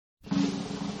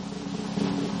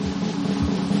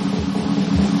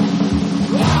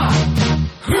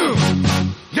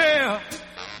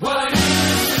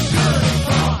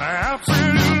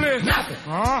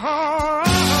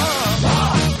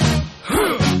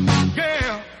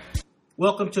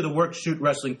Welcome to the Work Shoot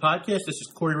Wrestling Podcast. This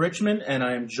is Corey Richmond, and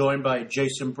I am joined by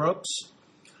Jason Brooks.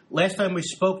 Last time we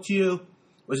spoke to you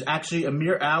was actually a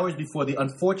mere hours before the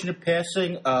unfortunate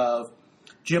passing of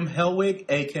Jim Hellwig,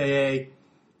 a.k.a.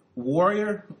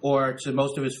 Warrior, or to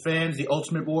most of his fans, the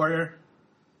Ultimate Warrior.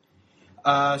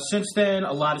 Since then,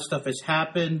 a lot of stuff has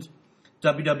happened.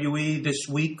 WWE this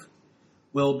week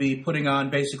will be putting on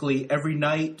basically every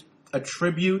night a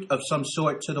tribute of some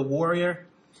sort to the Warrior.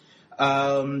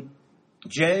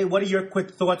 Jay, what are your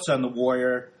quick thoughts on the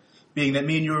Warrior, being that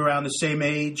me and you are around the same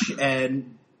age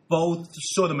and both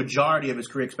saw the majority of his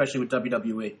career, especially with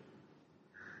WWE?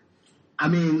 I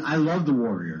mean, I love the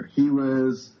Warrior. He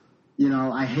was,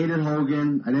 I hated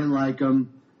Hogan. I didn't like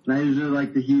him. And I usually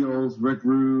like the heels, Rick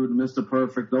Rude, Mr.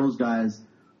 Perfect, those guys.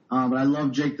 But I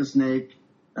love Jake the Snake,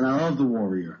 and I love the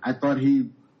Warrior. I thought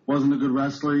he wasn't a good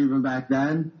wrestler even back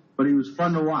then, but he was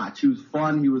fun to watch. He was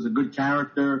fun. He was a good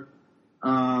character.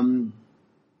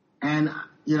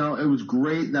 It was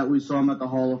great that we saw him at the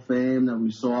Hall of Fame, that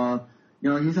we saw,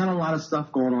 he's had a lot of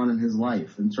stuff going on in his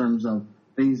life in terms of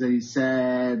things that he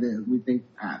said. We think,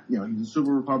 he's a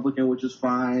super Republican, which is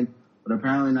fine, but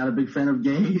apparently not a big fan of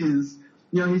gays.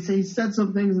 He said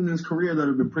some things in his career that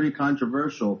have been pretty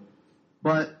controversial,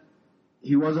 but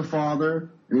he was a father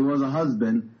and he was a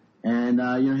husband, and,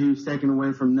 he was taken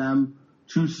away from them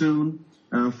too soon.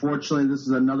 And unfortunately, this is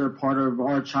another part of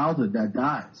our childhood that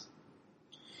dies.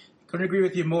 Couldn't agree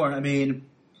with you more. I mean,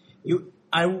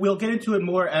 I will get into it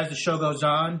more as the show goes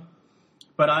on,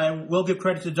 but I will give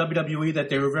credit to WWE that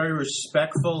they were very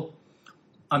respectful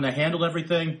on the handle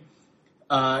everything.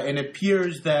 And it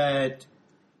appears that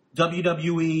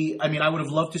WWE, I would have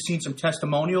loved to have seen some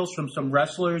testimonials from some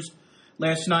wrestlers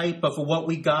last night, but for what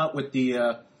we got with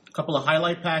the couple of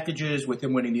highlight packages, with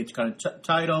him winning the Intercontinental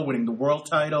title, winning the world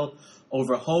title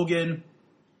over Hogan,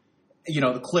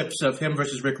 the clips of him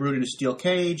versus Rick Rude in a steel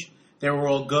cage, they were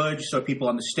all good. You saw people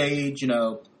on the stage,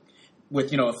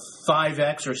 with, a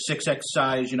 5X or 6X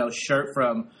size, shirt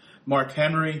from Mark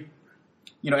Henry.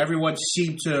 Everyone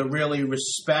seemed to really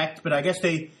respect, but I guess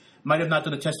they might have not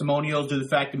done the testimonials due to the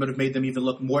fact it might have made them even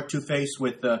look more two-faced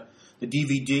with the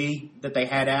DVD that they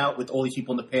had out with all these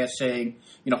people in the past saying,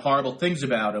 horrible things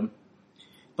about him.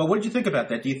 But what did you think about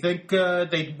that? Do you think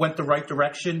they went the right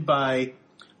direction by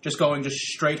just going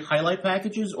straight highlight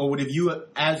packages? Or would have you,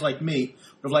 as like me,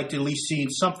 would have liked to at least seen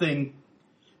something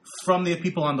from the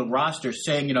people on the roster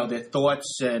saying, their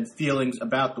thoughts and feelings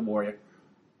about the Warrior?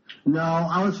 No,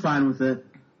 I was fine with it.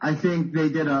 I think they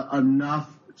did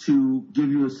enough to give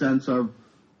you a sense of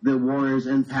the Warrior's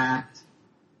impact.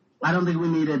 I don't think we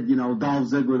needed, Dolph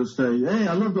Ziggler to say, hey,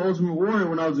 I loved the Ultimate Warrior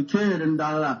when I was a kid and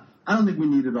da-da-da. I don't think we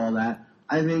needed all that.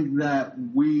 I think that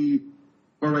we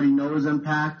already know his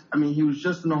impact. He was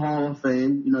just in the Hall of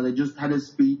Fame. They just had his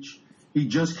speech. He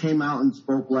just came out and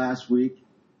spoke last week.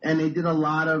 And they did a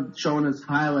lot of showing his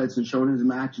highlights and showing his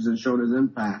matches and showing his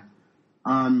impact.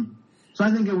 So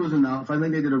I think it was enough. I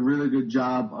think they did a really good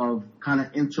job of kind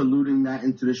of interluding that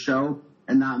into the show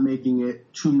and not making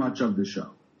it too much of the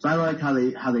show. So I like how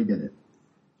they did it.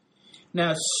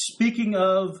 Now, speaking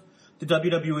of the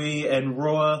WWE and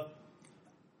Raw,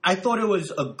 I thought it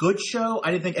was a good show. I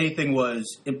didn't think anything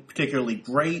was particularly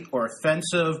great or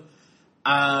offensive.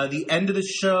 The end of the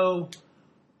show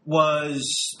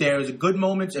there was good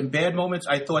moments and bad moments.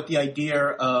 I thought the idea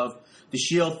of the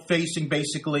Shield facing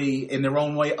basically in their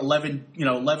own way 11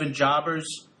 jobbers,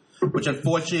 which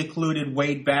unfortunately included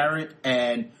Wade Barrett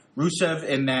and Rusev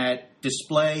in that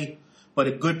display. But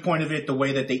a good point of it, the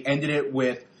way that they ended it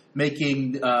with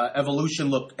making Evolution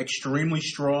look extremely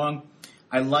strong,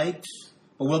 I liked.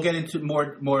 But we'll get into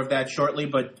more of that shortly.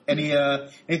 But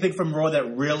anything from Raw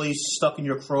that really stuck in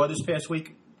your craw this past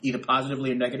week, either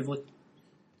positively or negatively?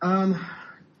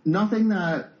 Nothing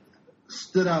that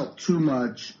stood out too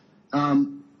much.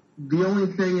 The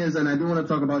only thing is, and I do want to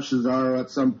talk about Cesaro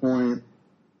at some point.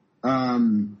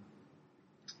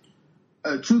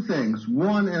 Two things.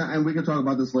 One, and we can talk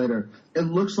about this later, it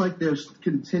looks like they're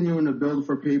continuing to build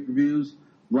for pay-per-views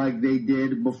like they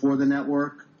did before the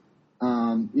network.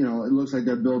 It looks like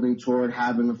they're building toward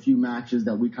having a few matches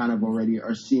that we kind of already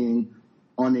are seeing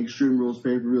on the Extreme Rules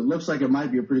pay-per-view. It looks like it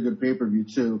might be a pretty good pay-per-view,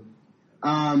 too.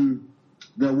 The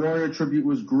Warrior tribute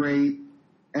was great.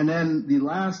 And then the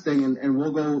last thing, and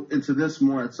we'll go into this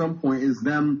more at some point, is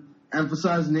them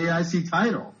emphasizing the IC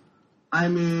title.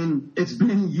 It's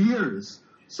been years.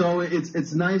 So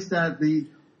it's nice that the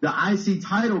IC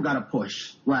title got a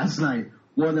push last night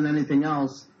more than anything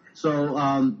else. So,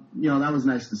 that was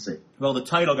nice to see. Well, the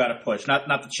title got a push, not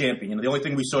the champion. The only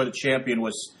thing we saw of the champion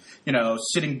was,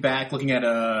 sitting back looking at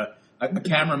a a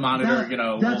camera monitor, That's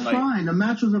all night. fine. The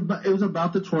match was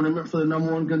about the tournament for the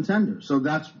number one contender. So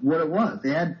that's what it was.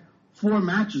 They had 4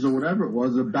 matches or whatever it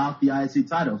was about the IC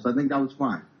title. So I think that was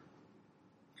fine.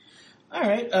 All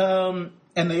right.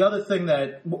 And the other thing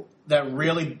that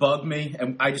really bugged me,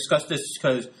 and I discussed this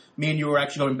because me and you were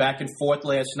actually going back and forth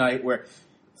last night, where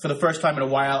for the first time in a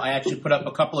while, I actually put up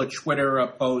a couple of Twitter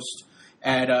posts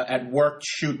at Work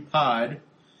Shoot Pod.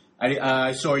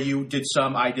 I saw you did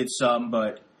some, I did some,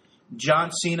 but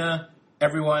John Cena,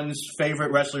 everyone's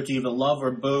favorite wrestler to either love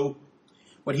or boo.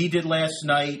 What he did last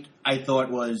night, I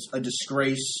thought was a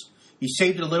disgrace. He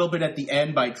saved it a little bit at the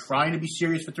end by trying to be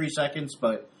serious for 3 seconds,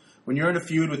 but when you're in a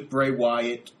feud with Bray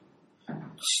Wyatt,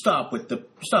 stop with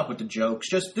the jokes.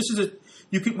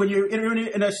 When you're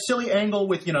in a silly angle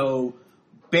with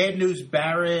Bad News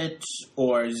Barrett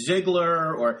or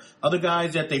Ziggler or other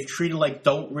guys that they've treated like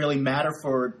don't really matter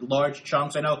for large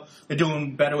chunks. I know they're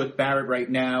doing better with Barrett right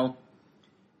now,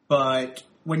 but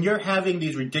when you're having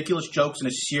these ridiculous jokes in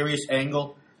a serious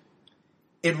angle,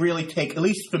 it really takes, at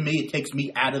least for me, it takes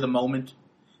me out of the moment.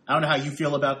 I don't know how you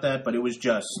feel about that, but it was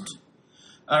just,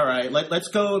 all right, let's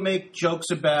go and make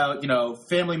jokes about,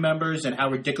 family members and how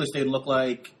ridiculous they look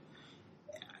like.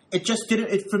 It just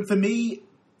didn't, for me,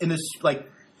 in this,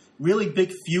 really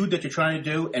big feud that you're trying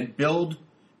to do and build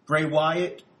Bray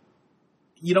Wyatt,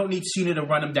 you don't need Cena to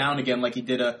run him down again like he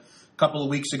did a couple of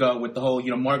weeks ago with the whole,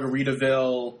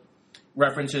 Margaritaville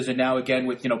references, and now again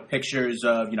with, pictures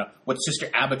of, what Sister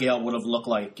Abigail would have looked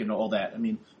like, all that. I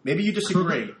mean, maybe you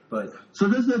disagree, but... So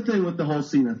this is the thing with the whole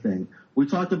Cena thing. We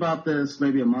talked about this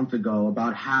maybe a month ago,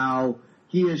 about how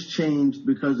he has changed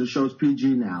because the show's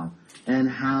PG now, and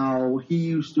how he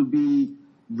used to be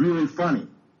really funny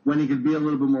when he could be a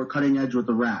little bit more cutting edge with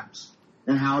the raps,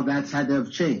 and how that's had to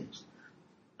have changed.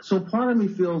 So part of me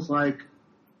feels like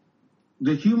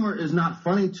the humor is not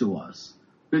funny to us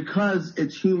because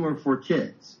it's humor for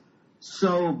kids.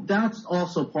 So that's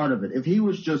also part of it. If he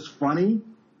was just funny,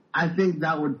 I think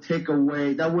that wouldn't take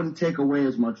away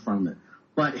as much from it.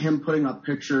 But him putting up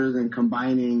pictures and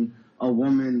combining a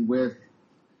woman with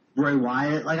Bray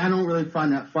Wyatt, I don't really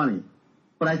find that funny.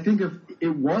 But I think if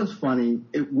it was funny,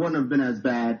 it wouldn't have been as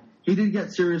bad. He did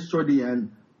get serious toward the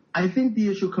end. I think the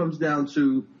issue comes down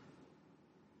to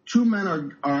 2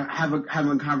 men are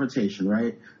having a confrontation,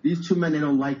 right? These 2 men, they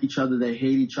don't like each other. They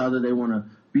hate each other. They want to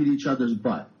beat each other's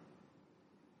butt.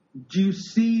 Do you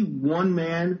see one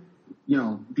man,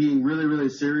 being really, really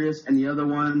serious and the other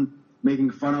one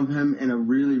making fun of him in a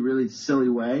really, really silly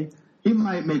way? He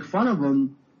might make fun of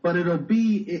him, but it'll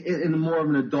be in more of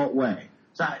an adult way.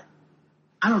 So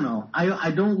I don't know.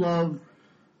 I don't love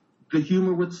the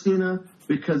humor with Cena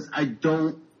because I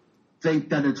don't think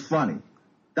that it's funny.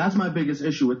 That's my biggest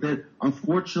issue with it.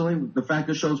 Unfortunately, the fact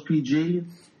that it shows PG,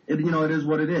 it is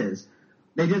what it is.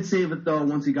 They did save it, though,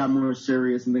 once he got more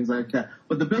serious and things like that.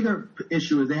 But the bigger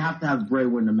issue is they have to have Bray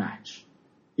win the match.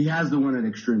 He has to win at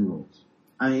Extreme Rules.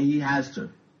 I mean, he has to.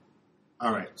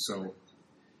 All right, so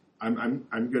I'm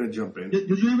going to jump in. Did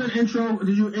you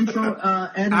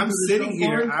intro Eddie? I'm sitting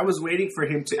here. I was waiting for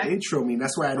him to intro me.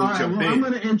 That's why I didn't jump in. I'm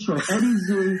going to intro Eddie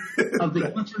Z of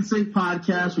the Kitchen Sink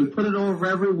podcast. We put it over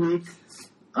every week.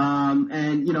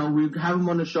 And, we have him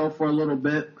on the show for a little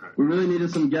bit. We really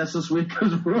needed some guests this week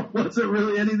because it wasn't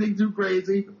really anything too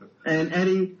crazy. And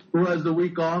Eddie, who has the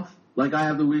week off, like I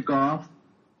have the week off,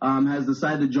 has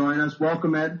decided to join us.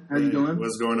 Welcome, Ed. How you doing?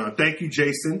 What's going on? Thank you,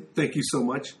 Jason. Thank you so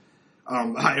much.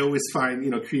 I always find,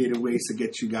 creative ways to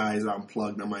get you guys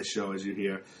plugged on my show, as you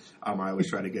hear. I always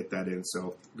try to get that in.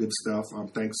 So good stuff.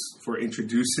 Thanks for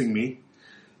introducing me.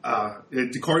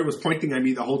 Corey was pointing at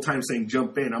me the whole time saying,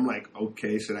 jump in. I'm like,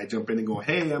 okay, should I jump in and go,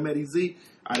 hey, I'm Eddie Z?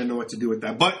 I didn't know what to do with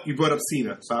that. But you brought up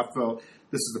Cena. So I felt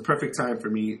this is the perfect time for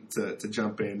me to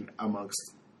jump in amongst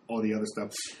all the other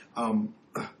stuff.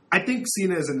 I think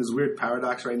Cena is in this weird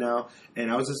paradox right now.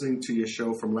 And I was listening to your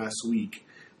show from last week.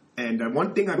 And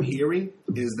one thing I'm hearing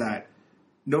is that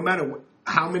no matter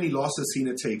how many losses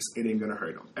Cena takes, it ain't going to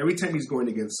hurt him. Every time he's going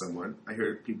against someone, I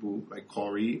hear people like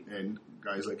Corey and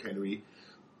guys like Henry,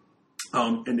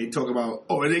 and they talk about,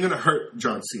 it ain't going to hurt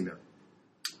John Cena.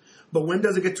 But when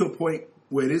does it get to a point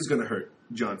where it is going to hurt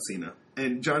John Cena?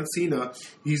 And John Cena,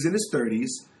 he's in his 30s.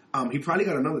 He probably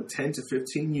got another 10 to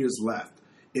 15 years left.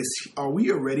 Are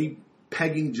we already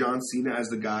pegging John Cena as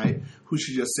the guy who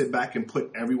should just sit back and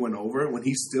put everyone over when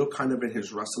he's still kind of in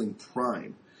his wrestling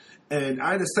prime? And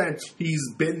I understand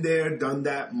he's been there, done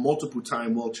that, multiple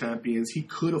time world champions. He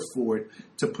could afford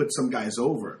to put some guys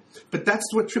over. But that's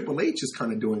what Triple H is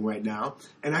kind of doing right now.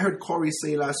 And I heard Corey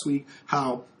say last week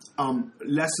how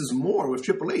less is more with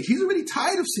Triple H. He's already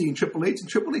tired of seeing Triple H, and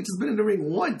Triple H has been in the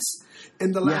ring once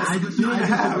in the last year and a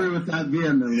half. I disagree with that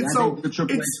vehemently. So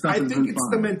I think it's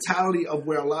the mentality of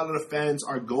where a lot of the fans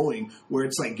are going, where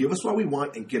it's like, give us what we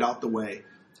want and get out the way.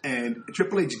 And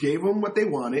Triple H gave them what they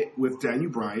wanted with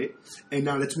Daniel Bryan, and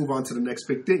now let's move on to the next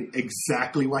big thing.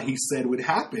 Exactly what he said would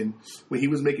happen when he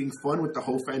was making fun with the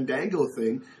whole Fandango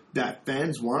thing, that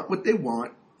fans want what they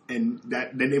want, and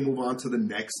that then they move on to the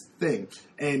next thing.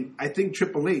 And I think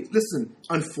Triple H, listen,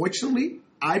 unfortunately,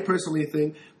 I personally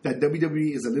think that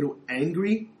WWE is a little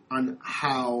angry on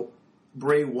how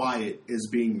Bray Wyatt is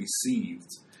being received,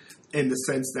 in the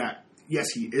sense that,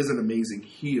 yes, he is an amazing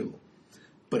heel,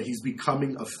 but he's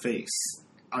becoming a face.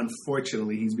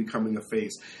 Unfortunately, he's becoming a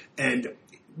face. And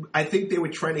I think they were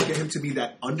trying to get him to be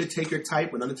that Undertaker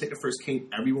type. When Undertaker first came,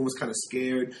 everyone was kind of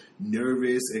scared,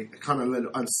 nervous, and kind of a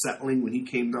little unsettling when he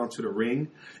came down to the ring.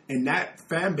 And that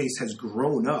fan base has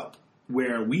grown up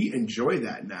where we enjoy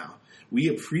that now. We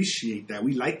appreciate that.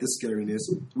 We like the scariness.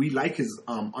 We like his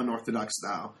unorthodox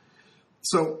style.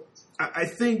 So I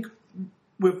think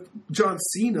with John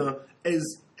Cena,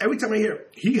 is every time I hear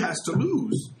he has to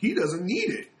lose, he doesn't need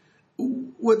it.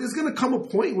 Well, there's going to come a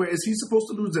point where is he supposed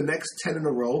to lose the next 10 in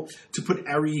a row to put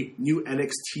every new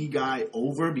NXT guy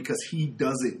over because he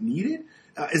doesn't need it?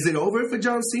 Is it over for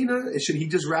John Cena? Should he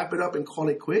just wrap it up and call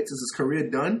it quits? Is his career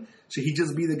done? Should he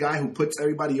just be the guy who puts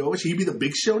everybody over? Should he be the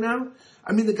Big Show now?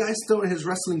 I mean, the guy's still in his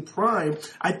wrestling prime.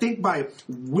 I think by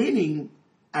winning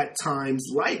at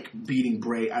times, like beating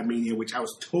Bray at Mania, which I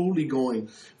was totally going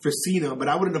for Cena, but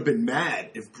I wouldn't have been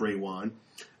mad if Bray won.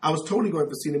 I was totally going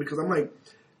for Cena because I'm like,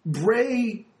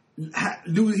 Bray,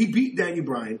 he beat Daniel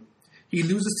Bryan. He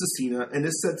loses to Cena, and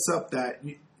this sets up that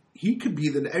he could be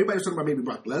everybody's talking about maybe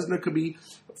Brock Lesnar could be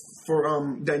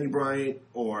for Daniel Bryan,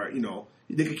 or,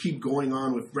 they could keep going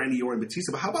on with Randy Orton and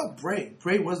Batista. But how about Bray?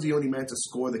 Bray was the only man to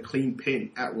score the clean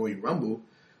pin at Royal Rumble.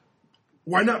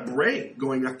 Why not Bray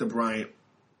going after Bryan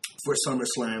for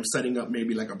SummerSlam, setting up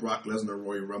maybe like a Brock Lesnar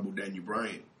Royal Rumble Daniel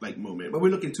Bryan like moment? But we're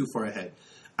looking too far ahead.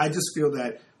 I just feel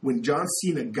that when John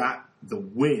Cena got the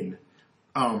win,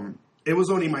 it was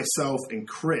only myself and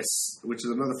Chris, which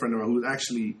is another friend of mine, who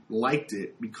actually liked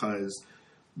it, because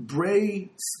Bray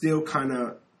still kind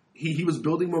of, he was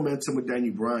building momentum with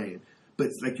Daniel Bryan. But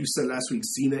like you said last week,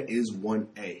 Cena is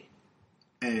 1A.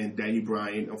 And Daniel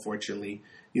Bryan, unfortunately,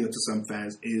 to some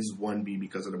fans, is 1B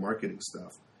because of the marketing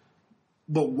stuff.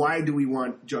 But why do we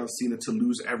want John Cena to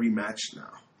lose every match now?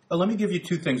 Well, let me give you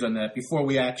two things on that before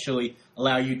we actually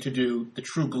allow you to do the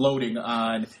true gloating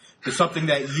on something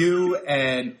that you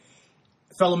and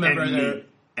fellow member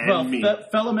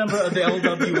fellow member of the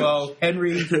LWO,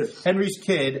 Henry's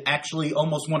kid, actually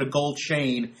almost won a gold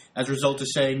chain as a result of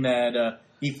saying that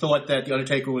he thought that The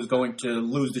Undertaker was going to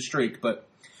lose the streak. But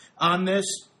on this,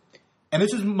 and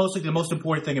this is mostly the most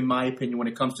important thing in my opinion when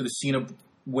it comes to the Cena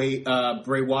Bray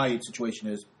Wyatt situation,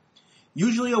 is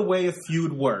usually a way a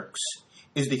feud works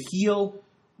is the heel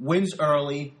wins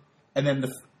early, and then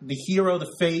the hero,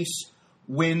 the face,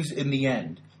 wins in the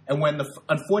end. And when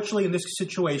unfortunately in this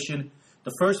situation,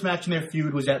 the first match in their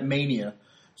feud was at Mania.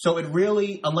 So it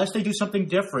really, unless they do something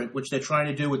different, which they're trying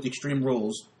to do with the Extreme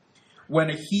Rules, when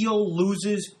a heel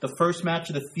loses the first match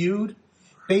of the feud,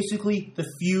 basically the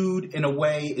feud in a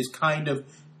way is kind of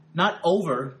not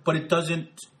over, but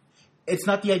it's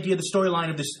not the idea, the storyline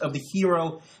of the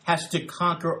hero has to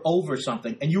conquer over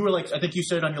something. And you were like, I think you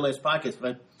said it on your last podcast,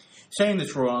 but I'm saying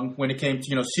this wrong when it came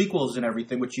to, sequels and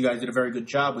everything, which you guys did a very good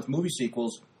job with movie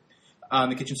sequels on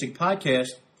the Kitchen Sink podcast,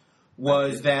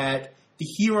 was that the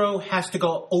hero has to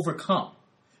go overcome.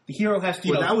 The hero has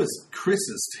to, that was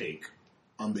Chris's take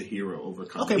on the hero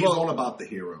overcome. Okay, He's all about the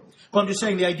hero. Well, I'm just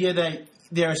saying the idea that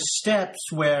there are steps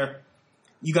where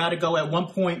you got to go at one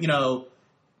point,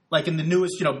 like in the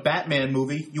newest, Batman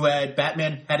movie, you had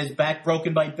Batman had his back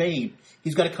broken by Bane.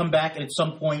 He's got to come back and at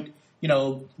some point,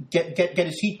 get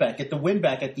his heat back, get the win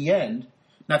back at the end.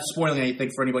 Not spoiling anything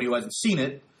for anybody who hasn't seen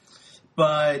it,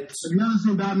 but if you haven't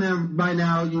seen Batman by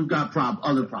now, you've got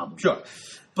other problems. Sure,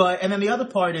 and then the other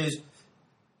part is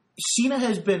Cena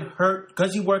has been hurt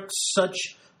because he worked such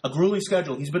a grueling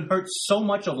schedule. He's been hurt so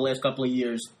much over the last couple of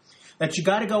years that you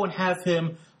got to go and have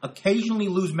him occasionally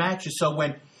lose matches. So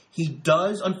when he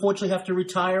does, unfortunately, have to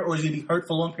retire or is going to be hurt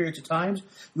for long periods of times,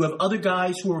 you have other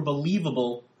guys who are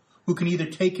believable who can either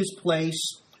take his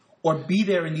place or be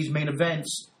there in these main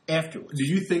events afterwards. Do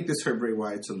you think this hurt Bray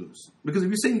Wyatt to lose? Because if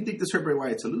you're saying you think this hurt Bray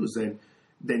Wyatt to lose, then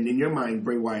then in your mind,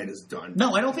 Bray Wyatt is done.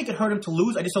 No, I don't think it hurt him to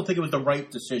lose. I just don't think it was the right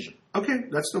decision. Okay,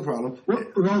 that's no problem. Well,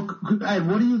 Ed,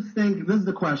 what do you think? This is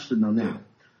the question, though. Now,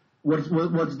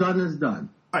 what's done is done.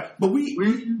 All right, but where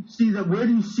do you see them? Where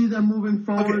do you see them moving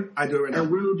forward? Okay, I do it right now.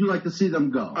 And where would you like to see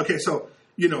them go? Okay, so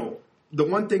the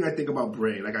one thing I think about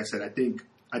Bray, like I said, I think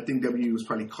WWE was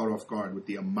probably caught off guard with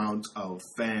the amount of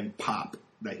fan pop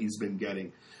that he's been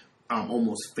getting,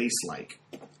 almost face-like.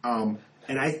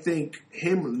 And I think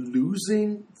him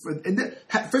losing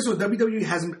first of all, WWE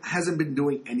hasn't been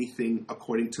doing anything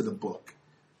according to the book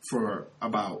for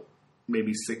about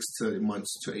maybe 6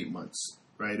 months to 8 months.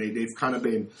 Right? They've kind of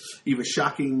been either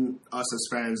shocking us as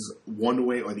fans one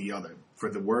way or the other, for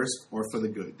the worst or for the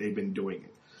good. They've been doing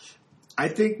it. I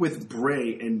think with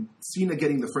Bray and Cena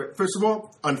getting the first of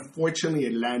all, unfortunately,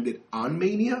 it landed on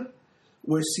Mania,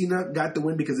 where Cena got the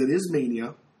win because it is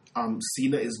Mania.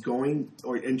 Cena is going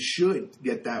and should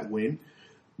get that win.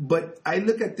 But I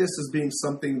look at this as being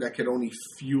something that could only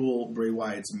fuel Bray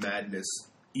Wyatt's madness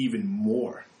even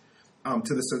more,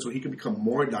 to the sense where he could become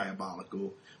more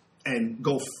diabolical and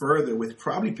go further with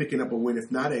probably picking up a win,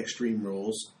 if not Extreme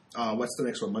Rules. What's the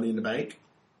next one? Money in the Bank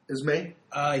is May?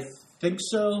 I think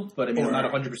so, but I mean, I'm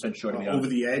not 100% sure. To be honest. Over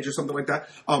the Edge or something like that.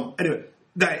 Anyway,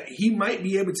 that he might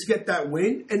be able to get that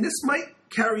win, and this might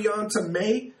carry on to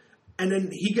May, and then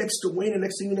he gets the win, and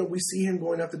next thing you know, we see him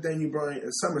going after Daniel Bryan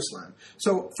at SummerSlam.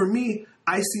 So for me,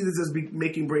 I see this as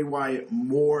making Bray Wyatt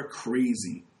more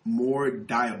crazy, more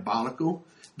diabolical.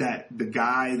 That the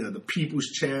guy, the people's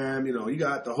champ, you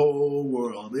got the whole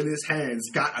world in his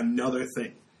hands, got another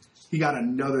thing. He got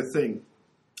another thing.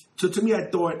 So to me, I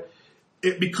thought,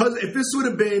 because if this would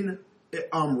have been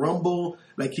Rumble,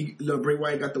 like Bray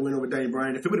Wyatt got the win over Daniel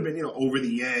Bryan, if it would have been, Over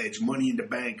the Edge, Money in the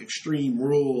Bank, Extreme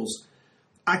Rules,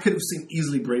 I could have seen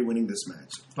easily Bray winning this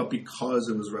match. But because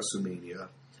it was WrestleMania,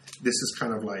 this is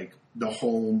kind of like the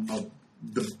home of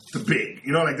the big.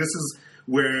 Like this is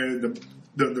where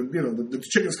the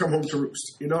chickens come home to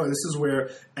roost. And this is where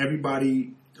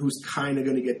everybody who's kind of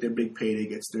going to get their big payday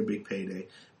gets their big payday.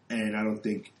 And I don't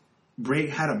think Bray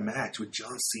had a match with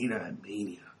John Cena at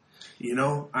Mania.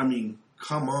 I mean,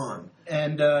 come on.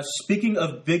 And speaking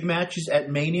of big matches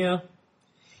at Mania,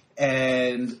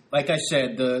 and like I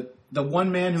said, the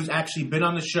one man who's actually been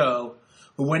on the show,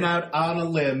 who went out on a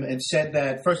limb and said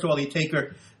that, first of all, the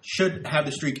Taker should have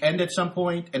the streak end at some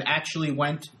point, and actually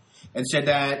went and said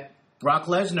that Brock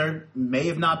Lesnar may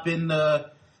have not been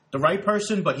the right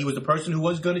person, but he was the person who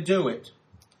was going to do it.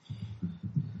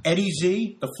 Eddie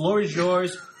Z, the floor is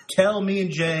yours. Tell me and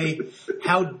Jay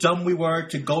how dumb we were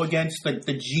to go against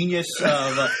the genius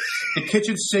of the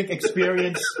kitchen sink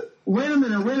experience. Wait a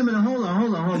minute. Hold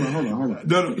on.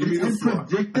 No, give me the floor.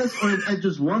 Predict this, or I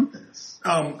just want this?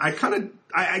 I kind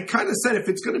of said if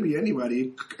it's going to be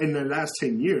anybody in the last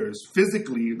 10 years,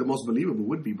 physically, the most believable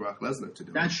would be Brock Lesnar to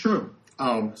do it. That's true.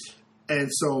 And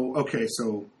so, okay,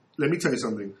 so let me tell you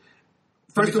something.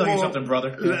 First of all, something,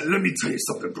 brother. Let me tell you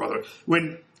something, brother.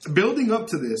 When building up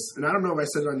to this, and I don't know if I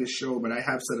said it on this show, but I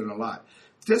have said it a lot.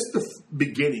 Just the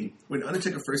beginning, when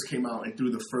Undertaker first came out and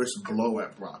threw the first blow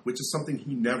at Brock, which is something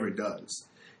he never does.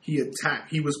 He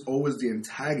attacked. He was always the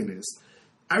antagonist.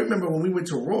 I remember when we went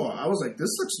to Raw, I was like, this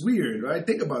looks weird, right?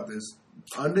 Think about this.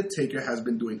 Undertaker has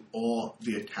been doing all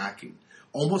the attacking.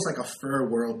 Almost like a fair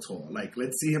world tour. Like,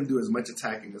 let's see him do as much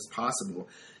attacking as possible.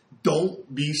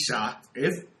 Don't be shocked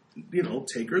if,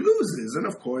 Taker loses. And,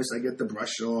 of course, I get the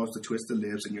brush-offs, the twisted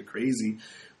lips, and you're crazy.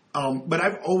 But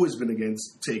I've always been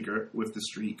against Taker with the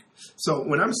streak. So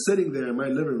when I'm sitting there in my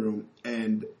living room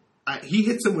and he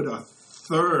hits him with a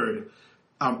third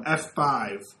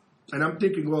F5, and I'm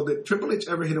thinking, well, did Triple H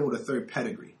ever hit him with a third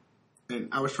pedigree? And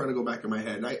I was trying to go back in my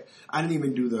head. I didn't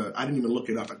even look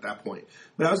it up at that point.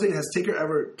 But I was thinking, has Taker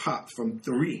ever popped from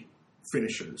 3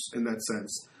 finishers in that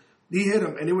sense? He hit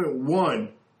him, and it went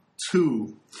 1,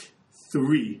 2,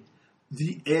 3.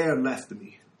 The air left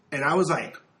me. And I was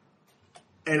like,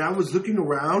 and I was looking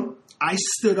around. I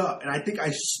stood up, and I think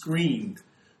I screamed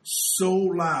so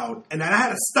loud. And I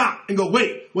had to stop and go,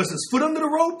 wait, was his foot under the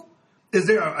rope? Is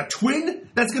there a twin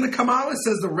that's going to come out and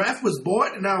says the ref was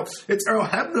bought and now it's Earl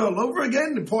Hebner all over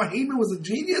again and Paul Heyman was a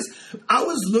genius? I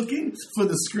was looking for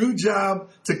the screw job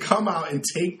to come out and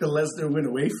take the Lesnar win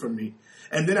away from me.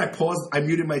 And then I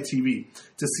muted my TV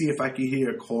to see if I could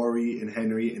hear Corey and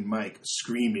Henry and Mike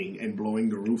screaming and blowing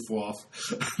the roof off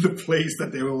the place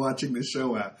that they were watching the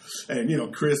show at.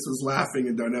 And, Chris was laughing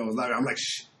and Darnell was laughing. I'm like,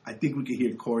 shh, I think we could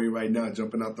hear Corey right now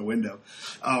jumping out the window.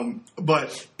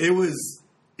 But it was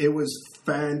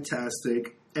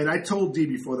fantastic. And I told Dee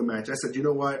before the match, I said, you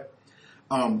know what?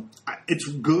 It's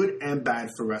good and bad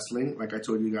for wrestling, like I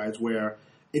told you guys, where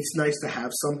it's nice to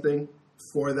have something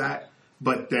for that.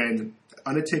 But then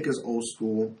Undertaker's old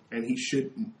school, and he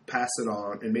should pass it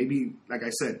on. And maybe, like I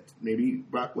said, maybe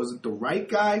Brock wasn't the right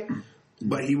guy,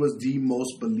 but he was the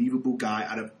most believable guy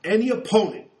out of any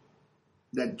opponent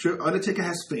that Undertaker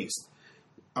has faced.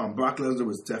 Brock Lesnar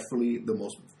was definitely the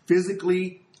most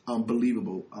physically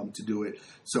believable to do it.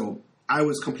 So I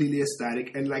was completely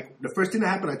ecstatic. And like the first thing that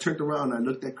happened, I turned around and I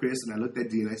looked at Chris and I looked at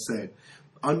Dean and I said,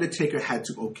 Undertaker had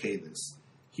to okay this.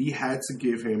 He had to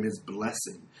give him his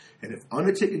blessing. And if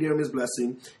Undertaker gave him his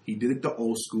blessing, he did it the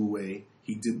old school way.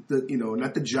 He did the,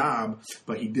 not the job,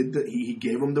 but he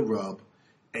gave him the rub.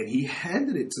 And he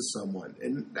handed it to someone.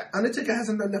 And Undertaker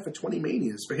hasn't done that for 20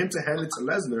 Manias. For him to hand it to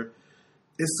Lesnar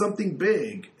is something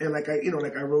big. And like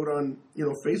I wrote on,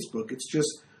 Facebook, it's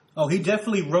just... Oh, he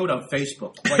definitely wrote on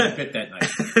Facebook quite a bit that night.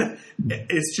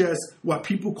 It's just what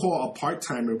people call a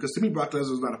part-timer. Because to me, Brock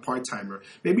Lesnar is not a part-timer.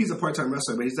 Maybe he's a part-time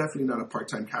wrestler, but he's definitely not a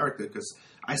part-time character. Because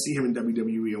I see him in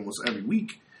WWE almost every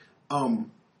week.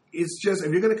 It's just,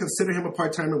 if you're going to consider him a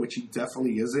part-timer, which he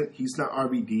definitely isn't, he's not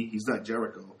RVD, he's not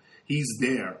Jericho. He's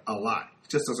there a lot. He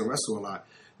just doesn't wrestle a lot.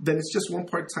 Then it's just one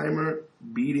part-timer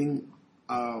beating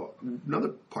another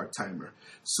part-timer.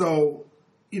 So,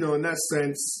 in that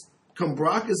sense, come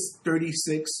Brock is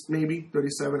 36, maybe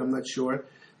 37. I'm not sure.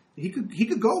 He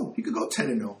could go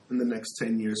 10-0 in the next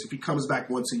 10 years if he comes back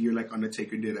once a year like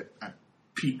Undertaker did at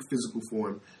peak physical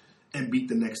form and beat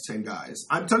the next 10 guys.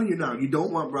 I'm telling you now, you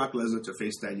don't want Brock Lesnar to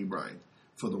face Daniel Bryan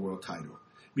for the world title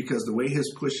because the way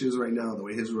his push is right now, the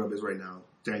way his rub is right now,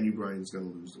 Daniel Bryan is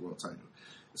going to lose the world title.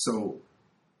 So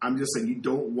I'm just saying you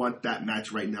don't want that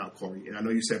match right now, Corey. And I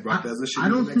know you said Brock Lesnar should be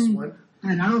the next one.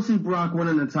 And I don't see Brock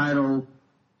winning the title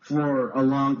for a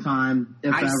long time,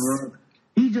 if ever.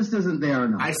 He just isn't there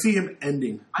enough. I see him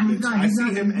ending. I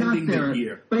see him ending the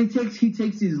year. But he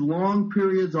takes these long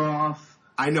periods off.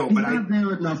 I know, He's not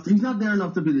there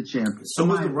enough to be the champion. So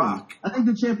was The Rock. I think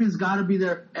the champion's got to be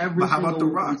there every single week. But how about The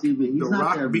Rock? The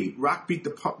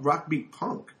Rock beat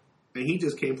Punk. And he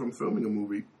just came from filming a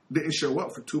movie, didn't show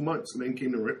up for 2 months, and then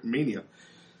came to Mania.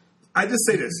 I just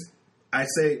say this. I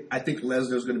think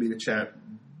Lesnar's going to be the champ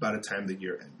by the time the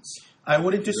year ends. I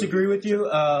wouldn't disagree with you.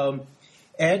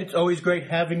 Ed, it's always great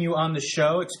having you on the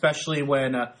show, especially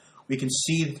when we can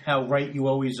see how right you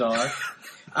always are.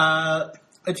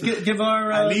 Let's give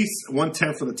our... At least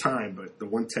 1/10 of the time, but the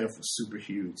 1/10 was super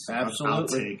huge. So absolutely. I'll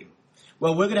take it.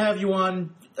 Well, we're going to have you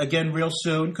on again real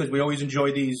soon because we always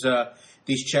enjoy these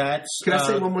chats. Can I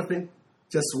say one more thing?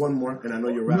 Just one more, and I know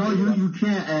you're wrapping up. No, you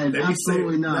can't, Ed.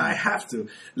 Absolutely not. No, I have to.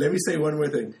 Let me say one more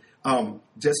thing.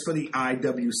 Just for the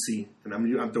IWC, and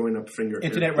I'm throwing up a finger.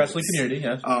 Internet Wrestling Community,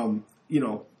 yes.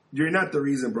 You're not the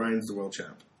reason Bryan's the world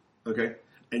champ, okay?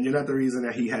 And you're not the reason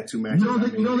that he had 2 matches.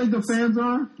 You don't think the fans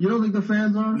are? You don't think the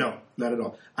fans are? No, not at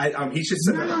all. He should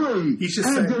say. Really? He should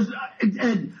say.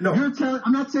 Ed, no.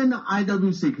 I'm not saying the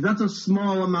IWC because that's a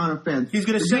small amount of fans. He's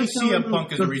going to say CM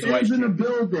Punk is the reason why he's in the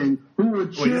building who were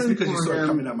cheering for him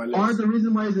aren't the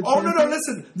reason why he's a champion. No,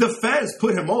 listen. The fans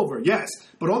put him over, yes.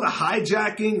 But all the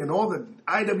hijacking and all the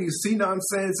IWC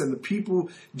nonsense and the people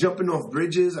jumping off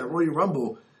bridges at Royal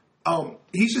Rumble,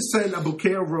 he should send a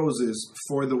bouquet of roses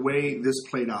for the way this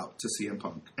played out to CM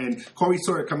Punk. And Corey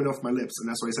saw it coming off my lips, and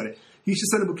that's why he said it. He should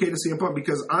send a bouquet to CM Punk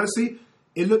because, honestly,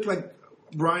 it looked like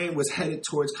Bryan was headed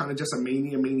towards kind of just a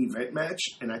main event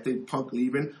match, and I think Punk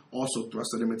leaving also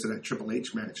thrusted him into that Triple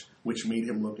H match, which made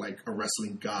him look like a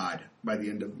wrestling god by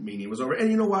the end of Mania was over. And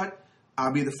you know what?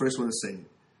 I'll be the first one to say it.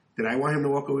 Did I want him to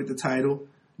walk away with the title?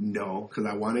 No, because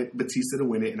I wanted Batista to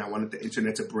win it, and I wanted the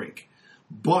internet to break.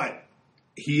 But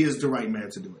he is the right man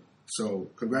to do it.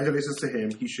 So congratulations to him.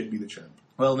 He should be the champ.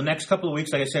 Well, the next couple of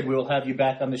weeks, like I said, we will have you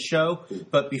back on the show.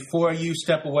 But before you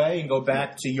step away and go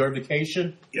back to your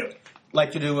vacation, I'd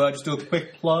like to just do a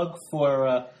quick plug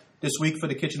for this week for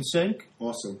the Kitchen Sink.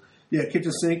 Awesome. Yeah,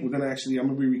 Kitchen Sink. I'm going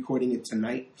to be recording it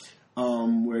tonight.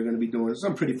 We're going to be doing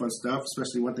some pretty fun stuff,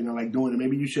 especially one thing I like doing. And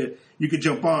maybe you could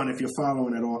jump on if you're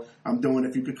following at all. I'm doing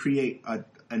if you could create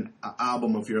an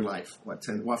album of your life. What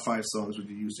 5 songs would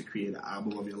you use to create an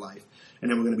album of your life? And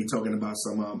then we're going to be talking about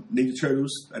some Ninja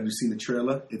Turtles. Have you seen the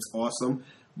trailer? It's awesome.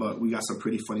 But we got some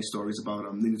pretty funny stories about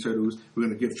Ninja Turtles. We're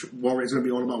going to give Warrior. It's going to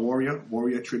be all about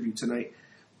Warrior tribute tonight.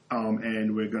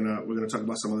 And we're gonna talk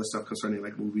about some other stuff concerning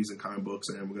like movies and comic books.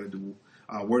 And we're gonna do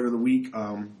Word of the Week,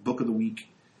 Book of the Week,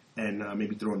 and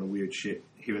maybe throw in the weird shit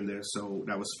here and there. So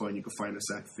that was fun. You can find us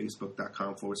at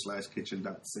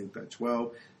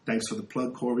facebook.com/kitchen.sink.12. Thanks for the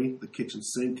plug, Corey. The Kitchen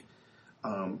Sink.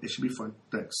 It should be fun.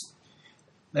 Thanks.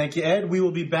 Thank you, Ed. We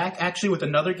will be back actually with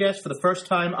another guest for the first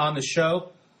time on the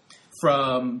show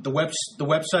from the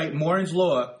website Morin's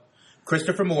Law,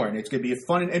 Christopher Morin. It's going to be a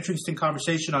fun and interesting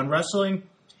conversation on wrestling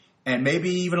and maybe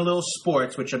even a little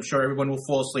sports, which I'm sure everyone will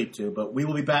fall asleep to. But we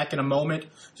will be back in a moment.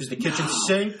 Just the kitchen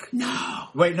sink. No.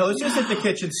 Wait, no, let's just hit the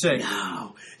kitchen sink.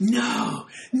 No.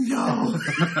 You're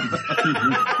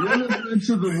listening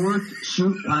to the Work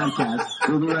Shoot podcast.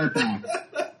 We'll be right back.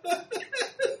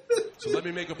 So let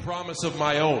me make a promise of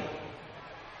my own.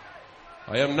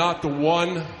 I am not the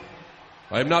one.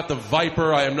 I am not the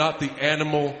viper. I am not the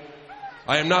animal.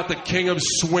 I am not the king of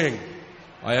swing.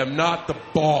 I am not the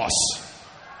boss.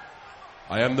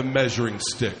 I am the measuring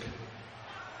stick.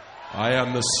 I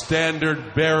am the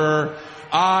standard bearer.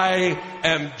 I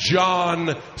am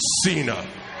John Cena.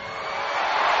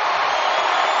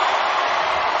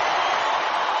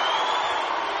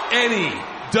 Any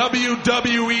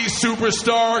WWE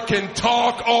superstar can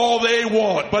talk all they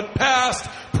want, but past,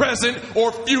 present,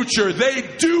 or future, they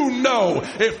do know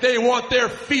if they want their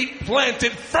feet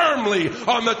planted firmly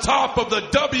on the top of the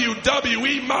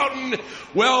WWE mountain,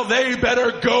 well, they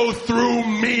better go through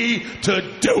me to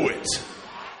do it.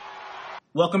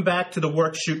 Welcome back to the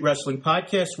Work Shoot Wrestling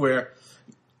podcast, where,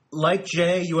 like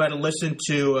Jay, you had to listen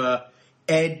to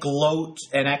Ed gloat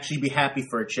and actually be happy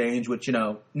for a change, which,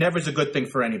 never is a good thing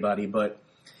for anybody. But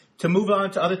to move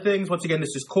on to other things, once again,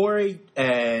 this is Corey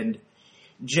and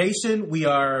Jason. We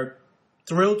are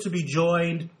thrilled to be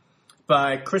joined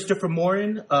by Christopher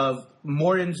Morin of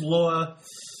Morin's Law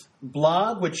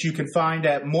blog, which you can find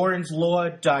at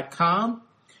morinslaw.com.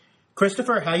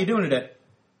 Christopher, how you doing today?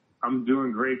 I'm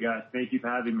doing great, guys. Thank you for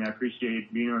having me. I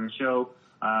appreciate being on the show.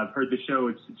 I've heard the show.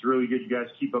 It's really good. You guys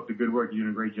keep up the good work. You're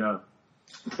doing a great job.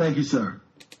 Thank you, sir.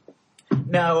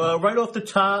 Now, right off the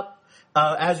top,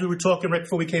 as we were talking right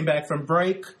before we came back from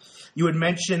break, you had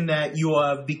mentioned that you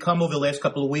have become, over the last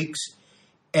couple of weeks,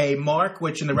 a mark,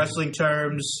 which in the wrestling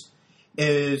terms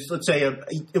is, let's say,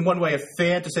 in one way, a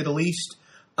fan, to say the least,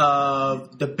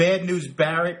 of the Bad News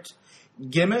Barrett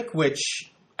gimmick, which,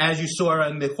 as you saw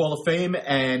in the Hall of Fame,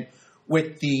 and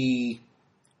with the,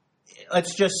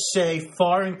 let's just say,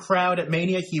 foreign crowd at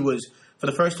Mania, he was, for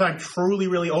the first time, truly,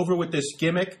 really over with this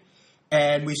gimmick.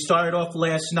 And we started off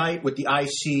last night with the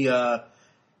IC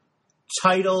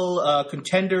title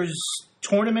contenders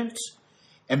tournament.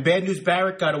 And Bad News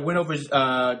Barrett got a win over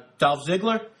Dolph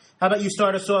Ziggler. How about you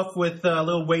start us off with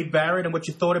little Wade Barrett and what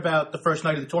you thought about the first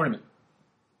night of the tournament?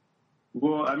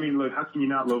 Well, I mean, look, how can you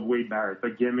not love Wade Barrett?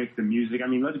 The gimmick, the music. I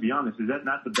mean, let's be honest. Is that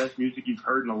not the best music you've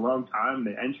heard in a long time?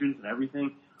 The entrance and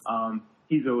everything.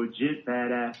 He's a legit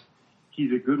badass.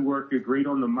 He's a good worker, great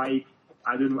on the mic.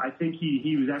 I think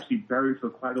he was actually buried for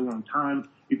quite a long time.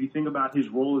 If you think about his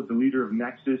role as the leader of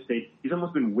Nexus, he's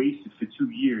almost been wasted for 2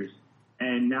 years.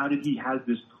 And now that he has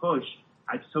this push,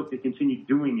 I just hope they continue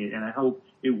doing it, and I hope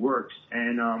it works.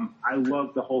 And I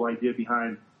love the whole idea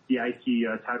behind the IC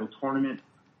title tournament.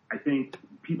 I think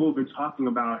people have been talking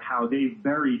about how they've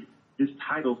buried this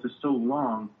title for so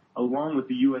long, along with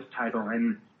the U.S. title,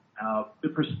 and the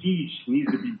prestige needs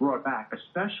to be brought back,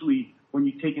 especially when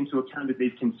you take into account that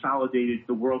they've consolidated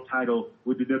the world title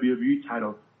with the WWE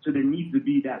title. So there needs to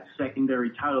be that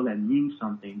secondary title that means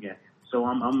something again. So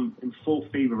I'm in full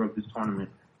favor of this tournament.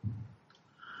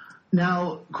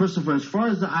 Now, Christopher, as far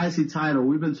as the IC title,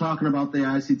 we've been talking about the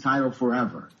IC title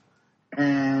forever,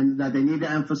 and that they need to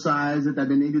emphasize it, that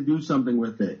they need to do something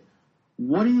with it.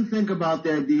 What do you think about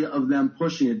the idea of them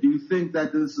pushing it? Do you think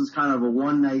that this is kind of a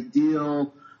one-night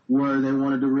deal where they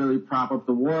wanted to really prop up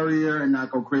the Warrior and not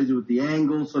go crazy with the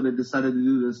angle, so they decided to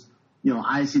do this,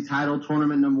 IC title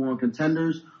tournament, number one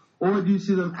contenders? Or do you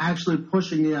see them actually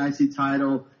pushing the IC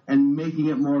title and making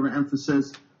it more of an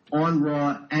emphasis on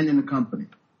Raw and in the company?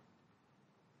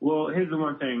 Well, here's the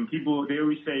one thing. People, they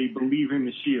always say, believe in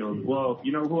the Shield. Well,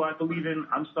 you know who I believe in?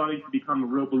 I'm starting to become a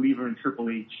real believer in Triple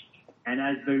H. And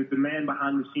as the man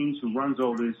behind the scenes who runs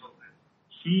all this,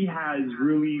 he has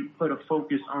really put a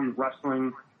focus on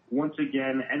wrestling once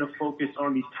again and a focus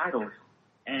on these titles.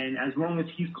 And as long as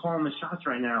he's calling the shots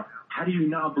right now, how do you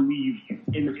not believe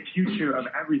in the future of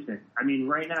everything? I mean,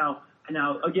 right now,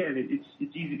 again,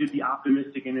 it's easy to be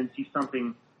optimistic and then see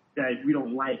something that we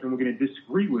don't like and we're going to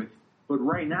disagree with. But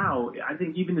right now, I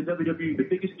think even the WWE, the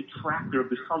biggest detractor of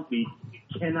this company,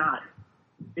 cannot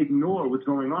ignore what's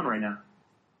going on right now.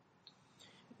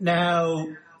 Now,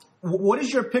 what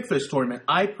is your pick for this tournament?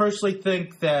 I personally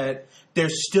think that they're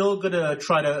still going to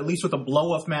try to, at least with a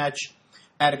blow-off match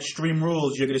at Extreme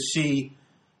Rules, you're going to see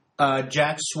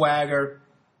Jack Swagger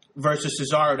versus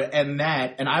Cesaro to end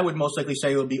that. And I would most likely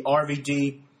say it would be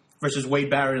RVD versus Wade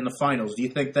Barrett in the finals. Do you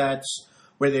think that's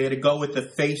where they're going to go with the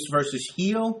face versus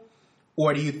heel?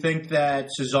 Or do you think that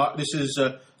this is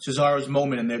Cesaro's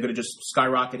moment and they're going to just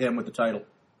skyrocket him with the title?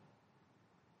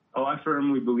 Oh, I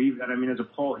firmly believe that. I mean, as a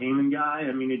Paul Heyman guy,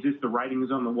 I mean, it's just the writing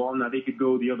is on the wall. Now they could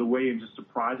go the other way and just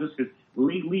surprise us, because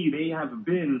lately they have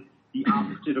been the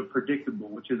opposite of predictable,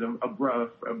 which is a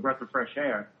breath of fresh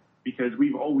air, because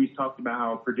we've always talked about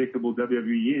how predictable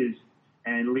WWE is,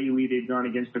 and lately they've gone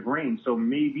against the grain. So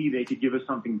maybe they could give us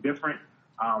something different.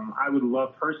 I would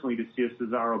love personally to see a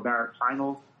Cesaro Barrett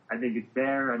final. I think it's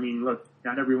there. I mean, look,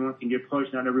 not everyone can get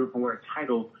pushed, not everyone can wear a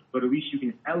title, but at least you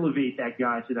can elevate that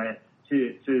guy to that,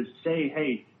 to say,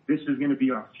 hey, this is going to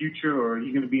be our future, or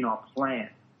he's going to be in our plan.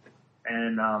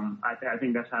 And I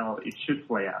think that's how it should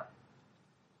play out.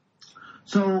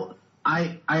 So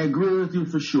I agree with you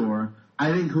for sure.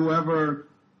 I think whoever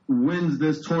wins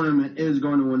this tournament is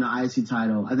going to win the IC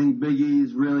title. I think Big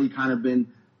E's really kind of been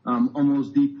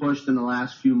almost de-pushed in the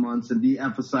last few months and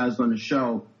de-emphasized on the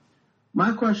show.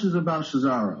 My question is about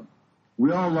Cesaro.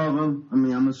 We all love him. I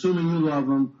mean, I'm assuming you love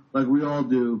him like we all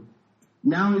do.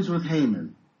 Now he's with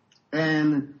Heyman,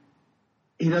 and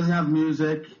he doesn't have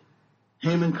music.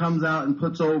 Heyman comes out and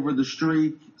puts over the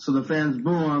streak, so the fans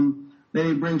boo him. Then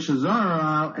he brings Cesaro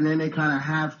out, and then they kind of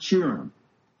half cheer him.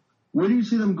 Where do you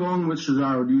see them going with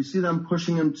Cesaro? Do you see them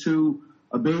pushing him to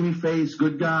a babyface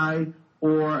good guy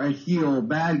or a heel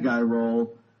bad guy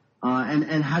role?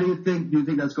 And how do you think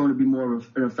that's going to be more of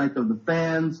an effect of the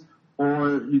fans,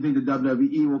 or do you think the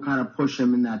WWE will kind of push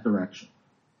him in that direction?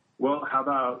 Well, how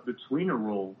about the tweener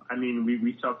role? I mean,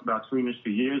 we talked about tweeners for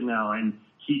years now, and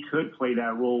he could play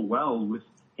that role well with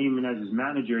Heyman as his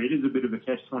manager. It is a bit of a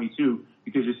catch-22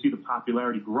 because you see the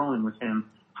popularity growing with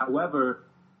him. However,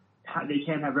 they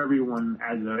can't have everyone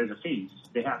as a face.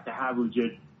 They have to have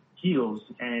legit heels.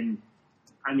 And,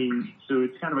 I mean, so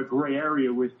it's kind of a gray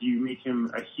area with, do you make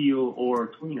him a heel or a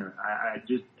tweener?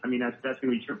 I mean, that's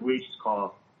going to be Triple H's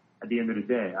call at the end of the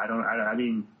day.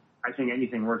 I think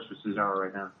anything works for Cesaro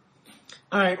right now.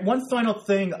 All right, one final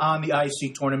thing on the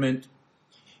IC tournament.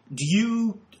 Do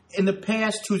you, in the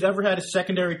past, who's ever had a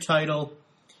secondary title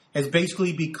has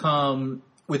basically become,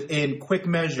 within quick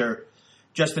measure,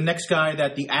 just the next guy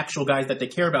that the actual guys that they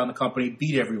care about in the company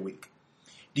beat every week?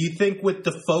 Do you think with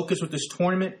the focus with this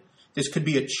tournament, this could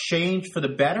be a change for the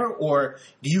better? Or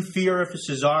do you fear if a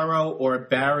Cesaro or a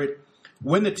Barrett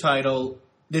win the title,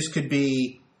 this could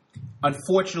be,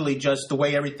 unfortunately, just the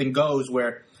way everything goes,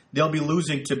 where they'll be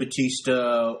losing to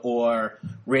Batista or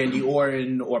Randy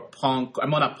Orton or Punk. I'm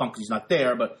not Punk because he's not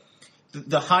there, but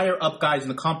the higher up guys in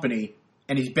the company,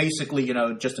 and he's basically,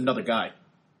 just another guy.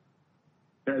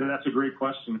 That's a great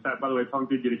question. In fact, by the way, Punk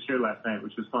did get a cheer last night,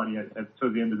 which was funny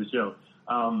towards the end of the show.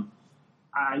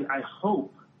 I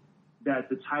hope that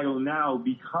the title now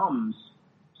becomes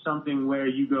something where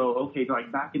you go, okay,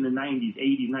 like back in the 90s,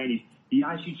 80s, 90s, the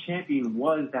IC champion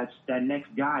was that next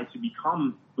guy to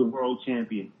become the world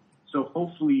champion. So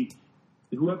hopefully,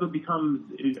 whoever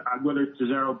becomes, whether it's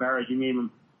Cesaro, Barrett, you name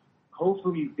them,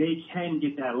 hopefully they can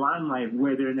get that limelight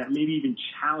where they're not maybe even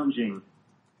challenging.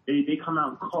 They come out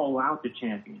and call out the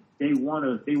champion. They want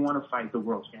to fight the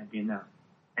world champion now,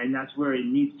 and that's where it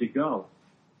needs to go.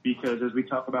 Because as we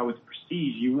talk about with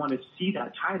Prestige, you want to see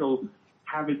that title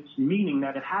have its meaning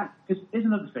that it has. Because there's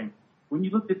another thing. When you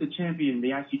looked at the champion,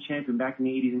 the IC champion back in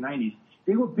the 80s and 90s,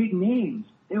 they were big names.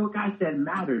 They were guys that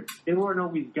mattered. They weren't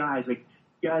always guys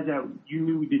that you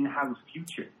knew didn't have a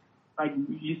future. Like,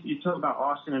 you talk about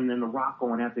Austin and then The Rock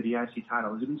going after the IC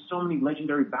title. There's been so many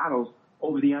legendary battles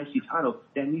over the IC title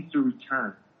that needs to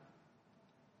return.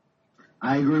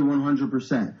 I agree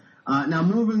 100%. Now,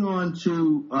 moving on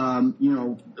to,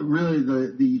 really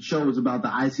the show is about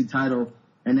the IC title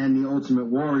and then the Ultimate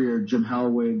Warrior, Jim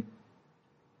Hellwig.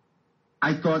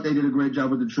 I thought they did a great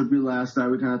job with the tribute last night.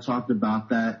 We kind of talked about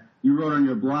that. You wrote on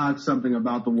your blog something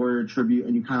about the Warrior tribute,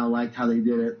 and you kind of liked how they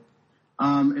did it.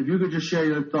 If you could just share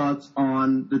your thoughts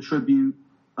on the tribute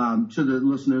to the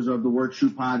listeners of the Work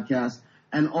Shoot podcast,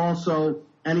 and also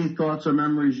any thoughts or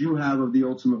memories you have of the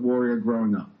Ultimate Warrior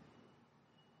growing up.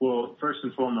 Well, first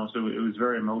and foremost, it was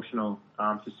very emotional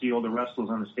to see all the wrestlers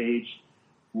on the stage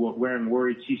wearing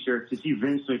Warrior T-shirts, to see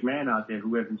Vince McMahon out there, who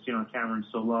we haven't seen on camera in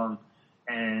so long,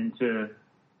 and to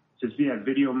see that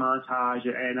video montage.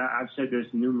 And I've said this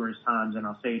numerous times, and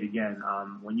I'll say it again.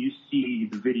 When you see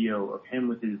the video of him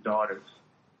with his daughters,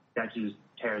 that just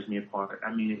tears me apart.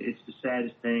 I mean, it's the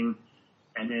saddest thing.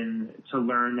 And then to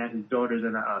learn that his daughters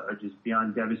are just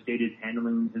beyond devastated,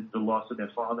 handling the loss of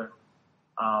their father.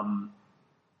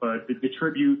 But the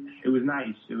tribute, it was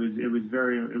nice. It was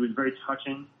very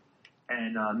touching.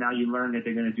 And now you learn that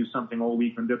they're going to do something all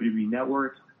week on WWE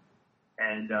Network.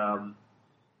 And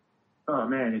oh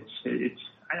man,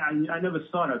 I never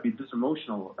thought I'd be this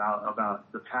emotional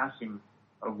about the passing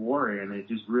of Warrior, and it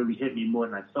just really hit me more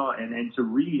than I thought. And to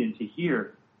read and to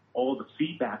hear all the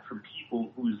feedback from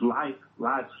people whose lives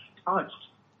he touched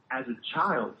as a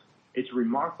child. It's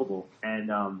remarkable,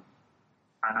 and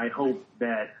I hope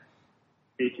that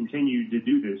they continue to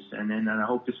do this. And I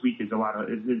hope this week is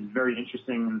is very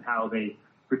interesting in how they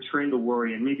portray the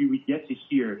Warrior, and maybe we get to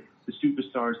hear the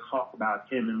superstars talk about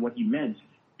him and what he meant,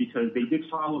 because they did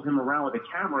follow him around with a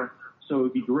camera. So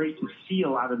it'd be great to see a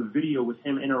lot of the video with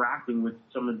him interacting with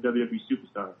some of the WWE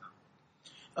superstars.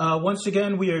 Once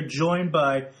again, we are joined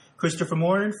by Christopher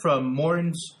Morin from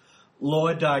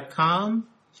morinslaw.com.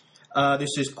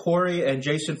 This is Corey and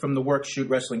Jason from the Work Shoot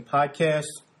Wrestling podcast.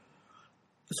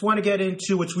 Just want to get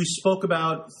into which we spoke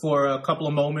about for a couple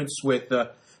of moments with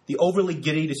the overly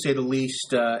giddy, to say the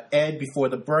least, Ed before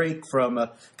the break from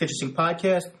Kitchen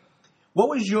Podcast. What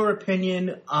was your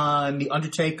opinion on the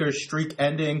Undertaker streak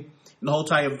ending and the whole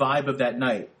entire vibe of that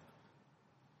night?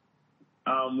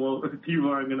 Well, people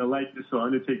aren't going to like this, so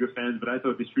Undertaker fans, but I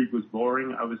thought the streak was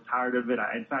boring. I was tired of it.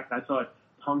 In fact, I thought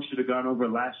Punk should have gone over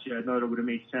last year. I thought it would have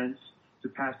made sense to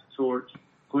pass the torch.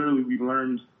 Clearly, we've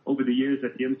learned over the years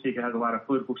that the Undertaker has a lot of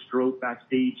political stroke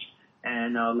backstage,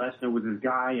 and Lesnar was his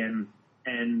guy.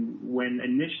 And when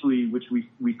initially, which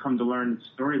we come to learn, the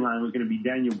storyline was going to be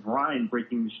Daniel Bryan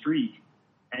breaking the streak,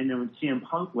 and then when CM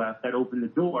Punk left, that opened the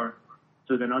door.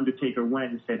 So then Undertaker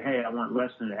went and said, "Hey, I want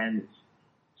Lesnar to end this."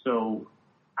 So,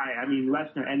 I mean,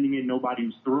 Lesnar ending it, nobody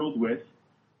was thrilled with,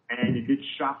 and it did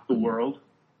shock the world.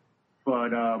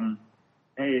 But,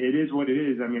 hey, it is what it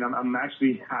is. I mean, I'm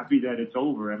actually happy that it's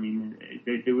over. I mean,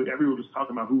 everyone was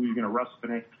talking about who was going to wrestle for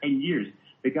the next 10 years.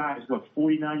 The guy is,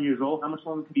 49 years old? How much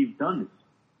longer could he have done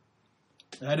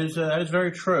this? That is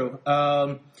very true.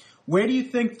 Where do you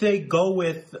think they go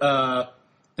with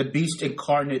the Beast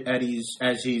Incarnate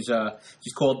as he's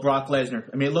called, Brock Lesnar?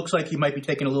 I mean, it looks like he might be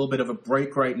taking a little bit of a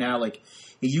break right now. Like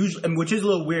he usually, which is a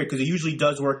little weird because he usually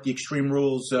does work the Extreme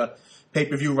Rules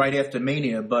pay-per-view right after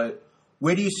Mania. But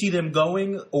where do you see them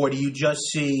going, or do you just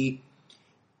see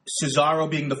Cesaro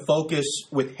being the focus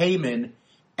with Heyman,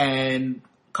 and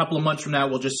a couple of months from now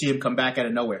we'll just see him come back out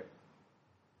of nowhere?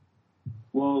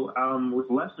 Well, with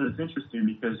Lesnar, it's interesting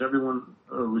because everyone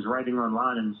was writing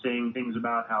online and saying things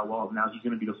about how, now he's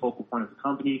going to be the focal point of the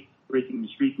company. Breaking the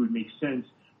streak would make sense,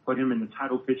 put him in the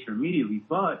title picture immediately.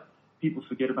 But people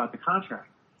forget about the contract.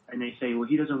 And they say, well,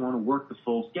 he doesn't want to work the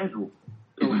full schedule.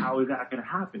 So how is that going to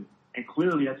happen? And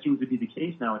clearly that seems to be the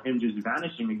case now with him just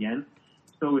vanishing again.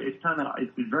 So it's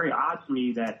very odd to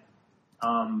me that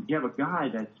you have a guy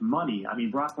that's money. I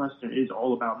mean, Brock Lesnar is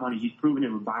all about money. He's proven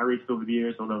it with buy rates over the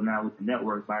years, although now with the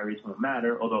network, buy rates don't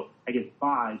matter, although I guess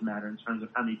buys matter in terms of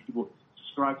how many people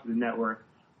subscribe to the network.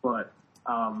 But,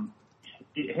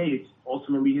 it's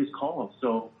ultimately his call.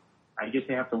 So I guess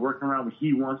they have to work around what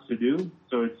he wants to do.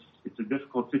 So it's a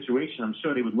difficult situation. I'm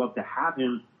sure they would love to have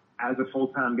him as a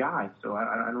full-time guy. So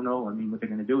I don't know, what they're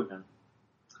going to do with him.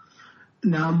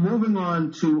 Now, moving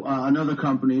on to another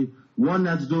company, one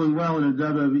that's doing well in the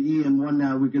WWE and one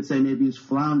that we could say maybe is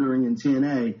floundering in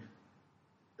TNA.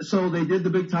 So they did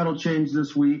the big title change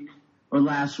this week, or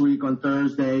last week on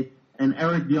Thursday, and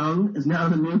Eric Young is now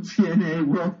the new TNA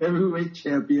World Heavyweight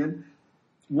Champion.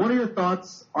 What are your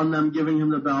thoughts on them giving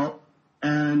him the belt,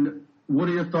 and what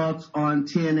are your thoughts on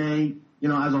TNA,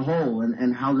 as a whole,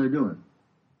 and how they're doing?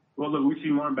 Well, look, we've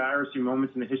seen more embarrassing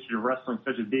moments in the history of wrestling,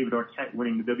 such as David Arquette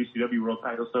winning the WCW World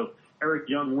title. So Eric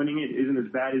Young winning it isn't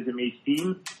as bad as it may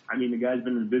seem. I mean, the guy's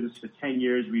been in the business for 10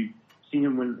 years. We've seen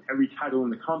him win every title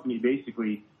in the company,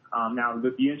 basically. Now,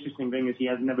 the interesting thing is he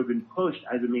has never been pushed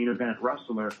as a main event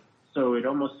wrestler. So it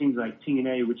almost seems like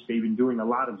TNA, which they've been doing a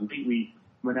lot of lately,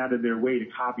 went out of their way to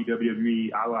copy WWE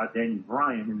a la Daniel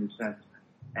Bryan in a sense.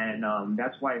 And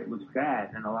that's why it looks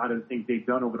bad. And a lot of the things they've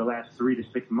done over the last 3 to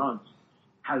 6 months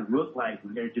has looked like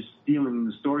they're just stealing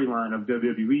the storyline of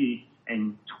WWE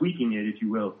and tweaking it, if you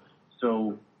will.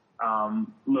 So,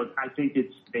 look, I think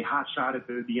they hot shot at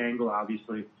the angle,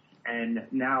 obviously. And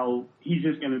now he's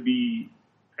just going to be,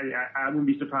 I wouldn't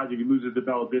be surprised if he loses the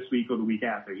belt this week or the week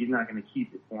after. He's not going to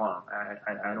keep it for long.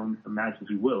 I don't imagine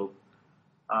he will.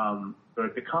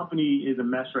 But the company is a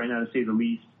mess right now, to say the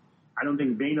least. I don't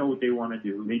think they know what they want to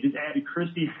do. They just added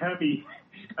Christy Hemme.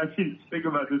 I mean, think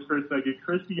about this for a second.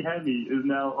 Christy Hemme is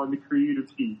now on the creative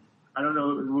team. I don't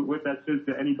know what that says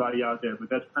to anybody out there, but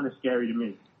that's kind of scary to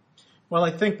me. Well,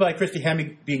 I think by Christy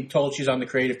Hemme being told she's on the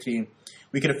creative team,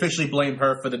 we can officially blame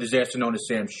her for the disaster known as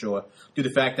Sam Shaw, due to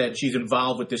the fact that she's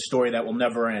involved with this story that will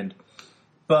never end.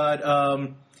 But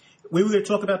we were going to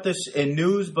talk about this in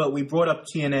news, but we brought up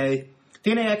TNA.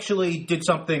 TNA actually did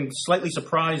something slightly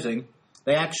surprising.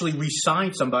 They actually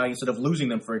re-signed somebody instead of losing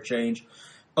them for a change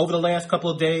over the last couple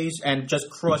of days, and just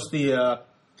crossed the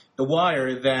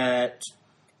wire that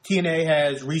TNA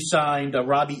has re-signed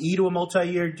Robbie E to a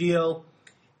multi-year deal,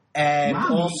 and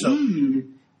Robbie also E.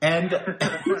 and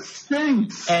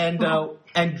Stinks. and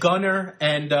Gunner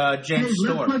and James Hey,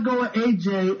 Storm. let's let go of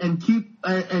AJ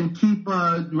and keep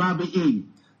Robbie E.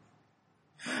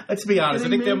 Let's be honest. I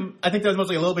think there was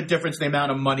mostly a little bit difference in the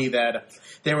amount of money that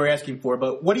they were asking for.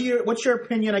 But what's your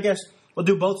opinion? I guess we'll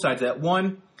do both sides of that.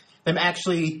 One, them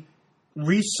actually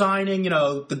re-signing,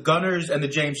 the Gunners and the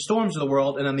James Storms of the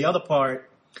world, and then the other part,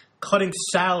 cutting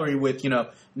salary with,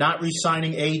 not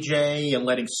re-signing AJ and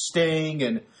letting Sting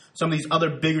and some of these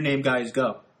other bigger name guys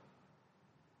go.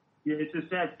 Yeah, it's a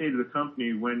sad state of the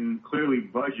company when clearly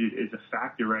budget is a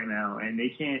factor right now, and they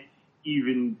can't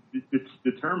even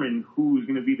determine who's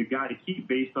going to be the guy to keep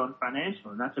based on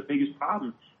financial, and that's the biggest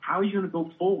problem. How are you going to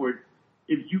go forward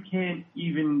if you can't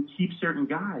even keep certain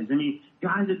guys? I mean,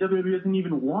 guys that WWE doesn't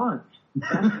even want.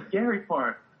 That's the scary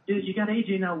part. You got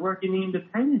AJ now working the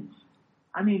independents.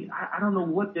 I mean, I don't know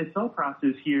what their thought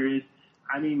process here is.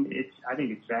 I mean, I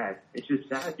think it's sad. It's just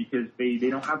sad because they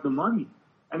don't have the money.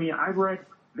 I mean, I read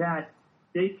that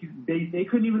they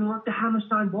couldn't even work the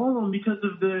Hammerstein Ballroom because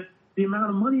of the amount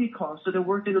of money it costs, so they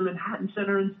worked in the Manhattan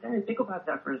Center instead. Think about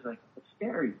that for a second. It's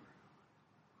scary.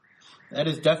 That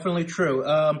is definitely true.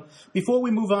 Before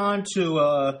we move on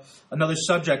to another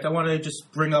subject, I want to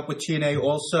just bring up with TNA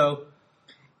also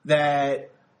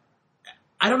that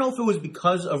I don't know if it was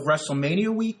because of WrestleMania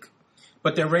week,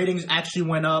 but their ratings actually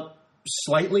went up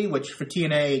slightly, which for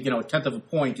TNA, a tenth of a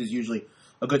point is usually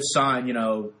a good sign,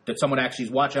 that someone actually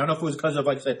is watching. I don't know if it was because of,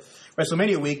 like I said,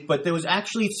 WrestleMania week, but there was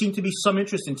actually seemed to be some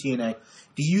interest in TNA.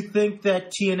 Do you think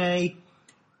that TNA,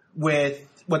 with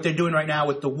what they're doing right now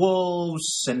with the Wolves,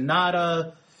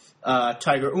 Sonata,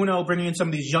 Tiger Uno, bringing in some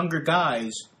of these younger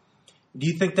guys, do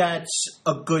you think that's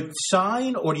a good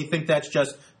sign, or do you think that's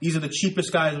just these are the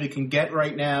cheapest guys we can get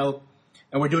right now,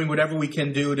 and we're doing whatever we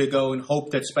can do to go and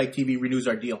hope that Spike TV renews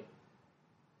our deal?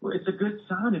 Well, it's a good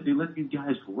sign if they let these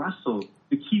guys wrestle.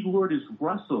 The key word is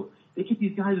wrestle. They get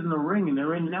these guys in the ring, and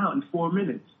they're in and out in 4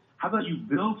 minutes. How about you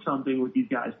build something with these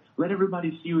guys? Let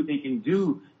everybody see what they can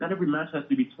do. Not every match has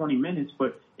to be 20 minutes,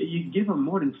 but you give them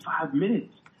more than 5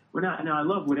 minutes. Now, I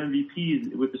love what MVP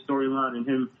is with the storyline and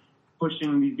him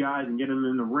pushing these guys and getting them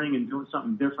in the ring and doing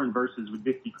something different versus what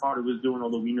Dixie Carter was doing,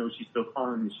 although we know she's still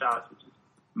calling the shots, which is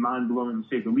mind-blowing to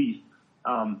say the least.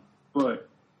 But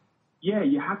yeah,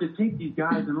 you have to take these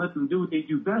guys and let them do what they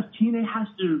do best. TNA has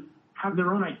to have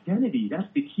their own identity.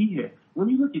 That's the key here. When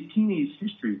you look at TNA's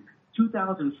history,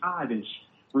 2005-ish,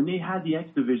 when they had the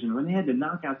X division, when they had the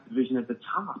Knockouts division at the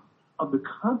top of the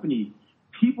company,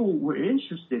 people were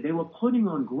interested. They were putting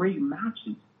on great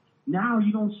matches. Now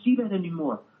you don't see that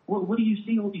anymore. What do you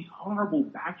see? All these horrible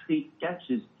backstage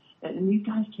sketches. And these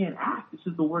guys can't act. This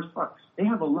is the worst part. They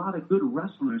have a lot of good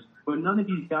wrestlers, but none of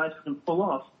these guys can pull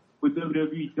off what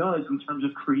WWE does in terms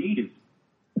of creative.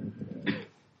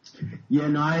 Yeah,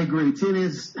 no, I agree.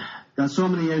 TNA's got so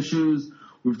many issues.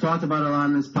 We've talked about it a lot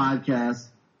on this podcast.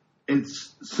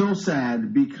 It's so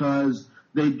sad because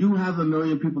they do have 1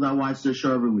 million people that watch their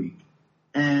show every week.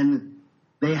 And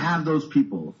they have those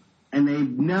people. And they've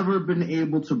never been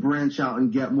able to branch out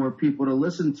and get more people to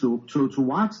listen to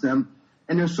watch them.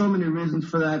 And there's so many reasons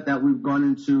for that we've gone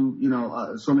into,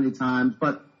 so many times.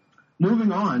 But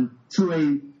moving on to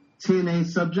a TNA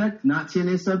subject, not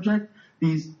TNA subject,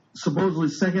 the supposedly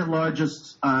second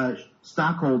largest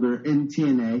stockholder in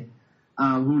TNA,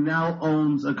 who now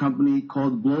owns a company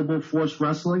called Global Force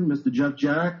Wrestling, Mr. Jeff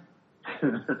Jarrett.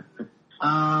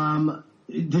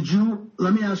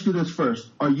 Let me ask you this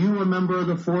first. Are you a member of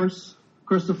the Force,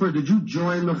 Christopher? Did you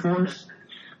join the Force?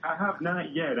 I have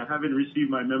not yet. I haven't received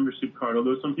my membership card,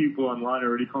 although some people online are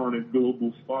already calling it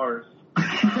Global Farce.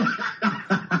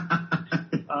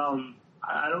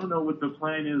 I don't know what the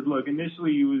plan is. Look,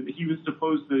 initially he was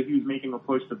making a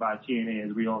push to buy TNA,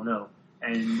 as we all know.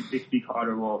 And Dixie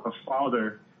Carter, well, her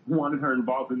father wanted her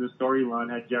involved in the storyline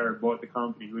had Jarrett bought the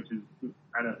company, which is,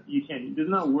 there's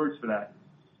no words for that.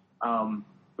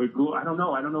 But I don't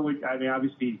know.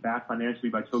 Obviously he's backed financially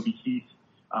by Toby Keith.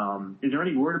 Is there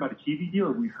any word about a TV deal?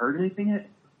 Have we heard anything yet?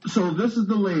 So this is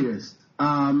the latest,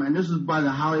 and this is by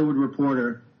the Hollywood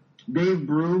Reporter. Dave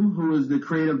Broom, who is the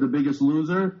creator of The Biggest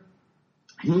Loser,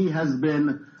 he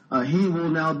will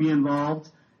now be involved.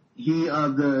 He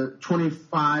of the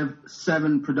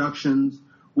 25/7 Productions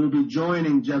will be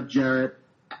joining Jeff Jarrett,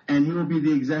 and he will be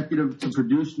the executive to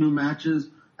produce new matches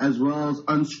as well as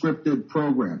unscripted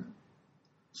programming.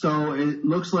 So it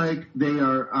looks like they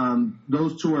are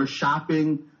those two are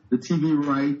shopping the TV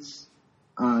rights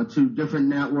to different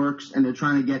networks, and they're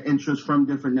trying to get interest from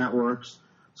different networks.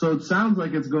 So it sounds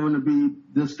like it's going to be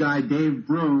this guy Dave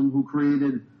Broom, who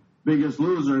created Biggest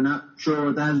Loser. Not sure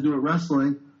what that has to do with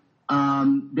wrestling.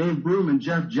 Dave Broom and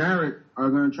Jeff Jarrett are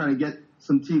going to try to get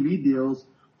some TV deals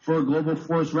for Global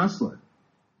Force Wrestling.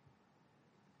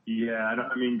 Yeah,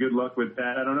 I mean, good luck with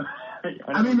that. I don't know.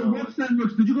 I mean, the website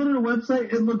looks. Did you go to the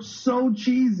website? It looks so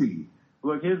cheesy.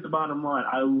 Look, here's the bottom line.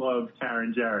 I love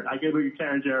Karen Jarrett. I can look at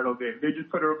Karen Jarrett all day. If they just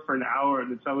put her up for an hour on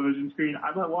the television screen,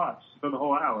 I might watch for the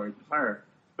whole hour. It's her.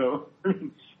 So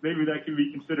maybe that can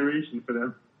be consideration for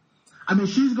them. I mean,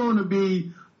 she's going to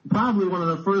be probably one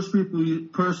of the first people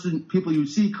you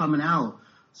see coming out.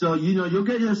 So, you'll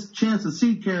get your chance to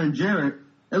see Karen Jarrett,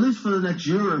 at least for the next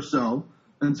year or so,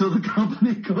 until the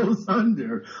company goes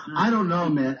under. I don't know,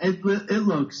 man. It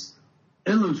looks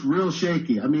real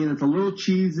shaky. I mean, it's a little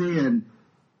cheesy, and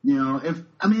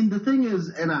the thing is,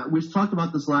 and we talked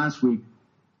about this last week.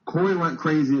 Corey went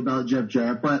crazy about Jeff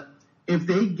Jarrett, but if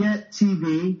they get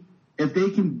TV, if they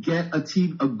can get a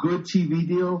good TV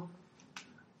deal,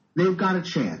 they've got a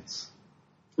chance.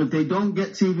 If they don't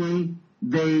get TV,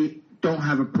 they don't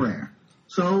have a prayer.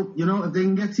 So, if they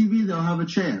can get TV, they'll have a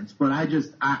chance. But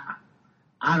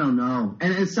I don't know.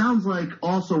 And it sounds like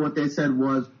also what they said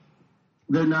was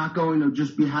they're not going to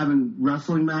just be having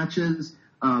wrestling matches.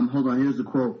 Hold on, here's the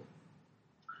quote.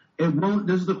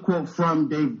 This is the quote from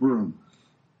Dave Broom.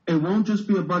 It won't just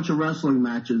be a bunch of wrestling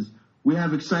matches. We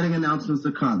have exciting announcements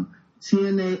to come.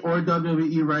 TNA or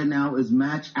WWE right now is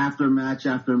match after match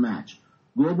after match.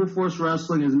 Global Force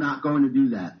Wrestling is not going to do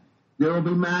that. There will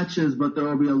be matches, but there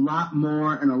will be a lot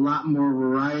more and a lot more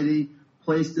variety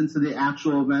placed into the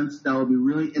actual events that will be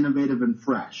really innovative and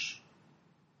fresh.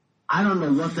 I don't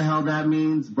know what the hell that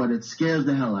means, but it scares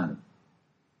the hell out of me.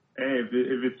 Hey,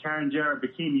 if it's Karen Jarrett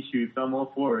bikini shoots, I'm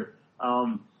all for it.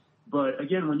 But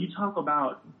again, when you talk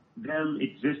about them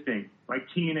existing, like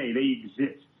TNA, they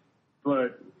exist.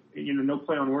 But, no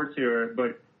play on words here,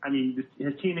 but, I mean,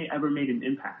 has TNA ever made an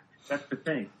impact? That's the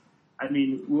thing. I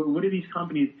mean, what are these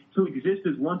companies, to exist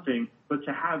is one thing, but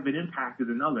to have an impact is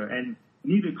another. And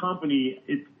neither company,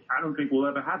 I don't think will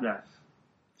ever have that.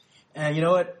 And you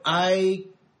know what? I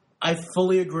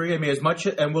fully agree. I mean, as much,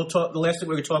 and we'll talk, the last thing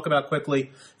we're going to talk about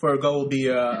quickly before we go will be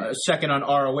a second on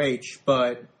ROH,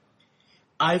 but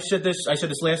I said this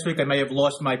last week. I may have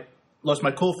lost my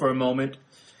cool for a moment.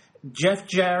 Jeff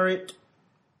Jarrett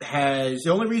the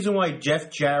only reason why Jeff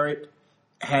Jarrett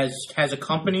has a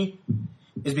company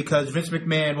is because Vince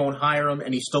McMahon won't hire him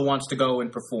and he still wants to go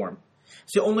and perform.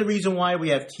 It's the only reason why we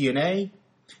have TNA.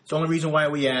 It's the only reason why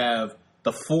we have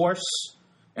the Force,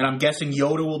 and I'm guessing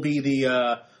Yoda will be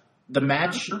the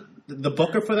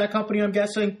booker for that company, I'm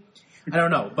guessing. I don't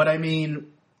know. But I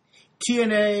mean,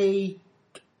 TNA,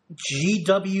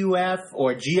 GWF,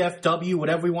 or GFW,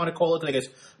 whatever we want to call it, I guess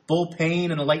Bull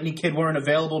Payne and the Lightning Kid weren't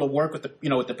available to work with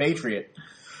the Patriot.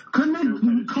 Couldn't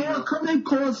they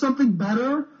call it something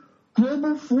better?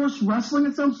 Global Force Wrestling?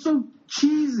 It sounds so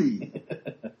cheesy.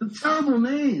 It's a terrible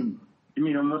name. You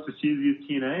mean almost as cheesy as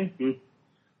TNA?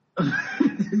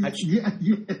 Yeah.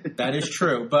 That is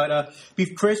true. But,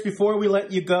 Chris, before we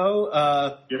let you go,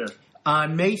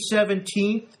 on May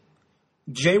 17th,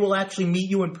 Jay will actually meet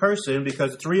you in person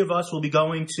because the three of us will be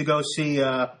going to go see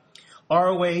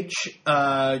ROH.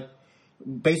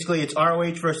 Basically, it's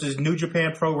ROH versus New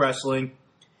Japan Pro Wrestling.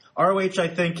 ROH, I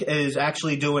think, is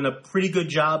actually doing a pretty good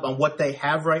job on what they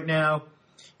have right now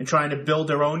and trying to build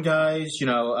their own guys.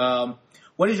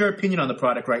 What is your opinion on the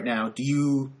product right now? Do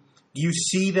you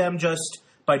see them just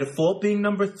by default being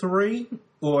number 3,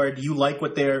 or do you like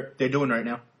what they're doing right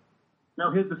now?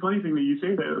 Now, here's the funny thing that you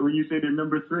say that when you say they're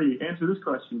number 3. Answer this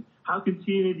question: how can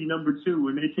TNA be number 2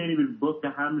 when they can't even book the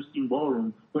Hammerstein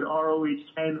Ballroom, but ROH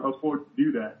can afford to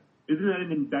do that? Isn't that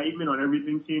an indictment on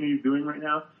everything TNA is doing right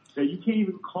now? That you can't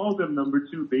even call them number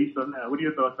 2 based on that. What are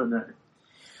your thoughts on that?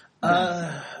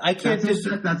 I can't.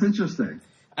 That's interesting.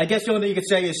 I guess the only thing you could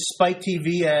say is Spike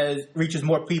TV reaches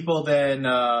more people than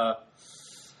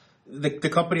the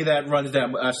company that runs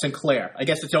them, Sinclair. I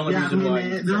guess it's the only reason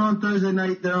why. They're on Thursday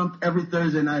night. They're on every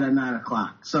Thursday night at 9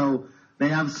 o'clock. So they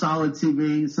have solid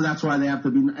TV. So that's why they have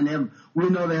to be. And we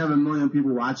know they have 1 million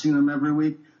people watching them every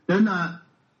week. They're not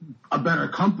a better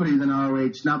company than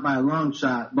ROH, not by a long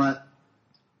shot, but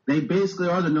they basically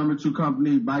are the number 2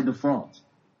 company by default.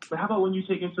 But how about when you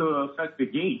take into effect the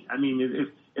gate? I mean,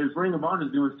 if Ring of Honor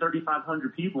is doing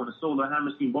 3,500 people in the Solar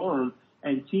Hammerstein Ballroom,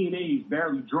 and TNA is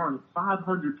barely drawing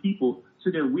 500 people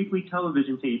to their weekly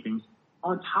television tapings,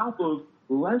 on top of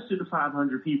less than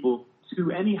 500 people to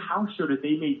any house show that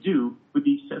they may do, with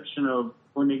the exception of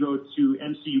when they go to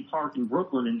MCU Park in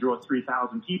Brooklyn and draw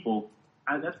 3,000 people,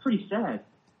 that's pretty sad.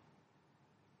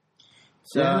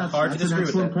 It's hard to disagree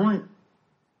with that. Point.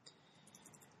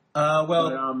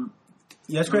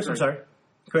 Yes, Chris, I'm sorry.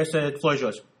 Chris, the floor is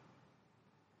yours.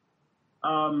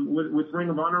 With Ring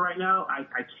of Honor right now, I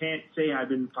can't say I've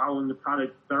been following the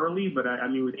product thoroughly, but I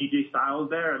mean, with AJ Styles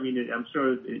there, I mean, I'm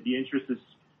sure the interest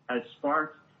has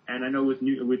sparked, and I know with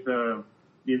the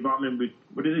involvement with,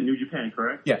 what is it, New Japan,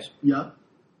 correct? Yes. Yep.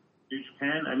 New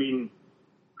Japan, I mean,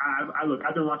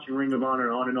 I've been watching Ring of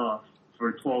Honor on and off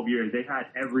for 12 years. They've had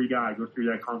every guy go through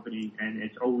that company, and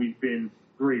it's always been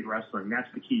great wrestling.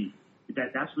 That's the key.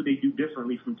 That's what they do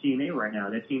differently from TNA right now.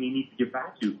 That TNA needs to get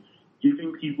back to.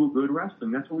 Giving people good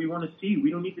wrestling. That's what we want to see.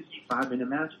 We don't need to see 5-minute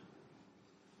matches.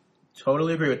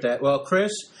 Totally agree with that. Well,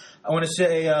 Chris, I want to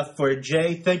say for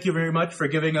Jay, thank you very much for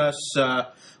giving us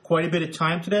quite a bit of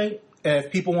time today. If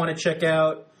people want to check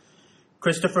out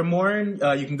Christopher Morin,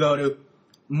 you can go to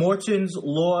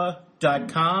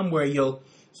mortonslaw.com where you'll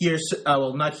hear,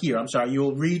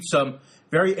 you'll read some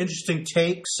very interesting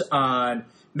takes on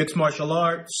mixed martial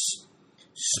arts,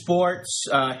 sports,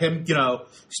 him,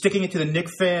 sticking it to the Knick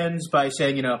fans by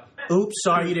saying, oops,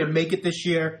 sorry you didn't make it this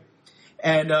year,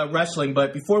 and wrestling.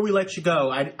 But before we let you go,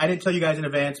 I didn't tell you guys in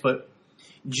advance, but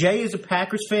Jay is a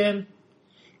Packers fan.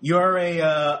 You're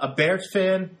a Bears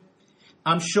fan.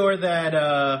 I'm sure that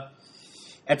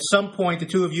at some point the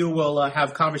two of you will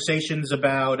have conversations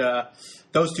about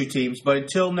those two teams. But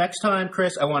until next time,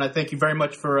 Chris, I want to thank you very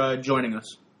much for joining us.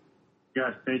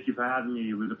 Yes, thank you for having me.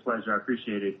 It was a pleasure. I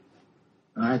appreciate it.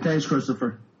 All right, thanks,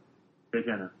 Christopher. Take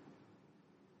care now.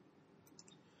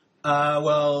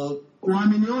 Well, I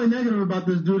mean, the only negative about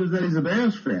this dude is that he's a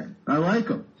Bears fan. I like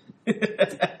him.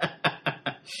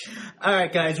 All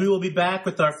right, guys, we will be back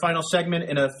with our final segment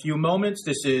in a few moments.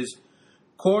 This is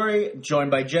Corey, joined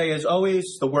by Jay, as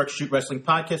always. The Work Shoot Wrestling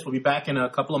Podcast. We'll be back in a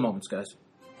couple of moments, guys.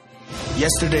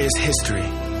 Yesterday is history.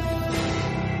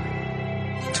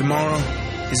 Tomorrow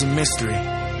is a mystery.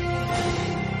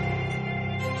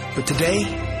 But today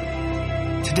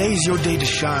is your day to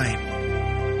shine.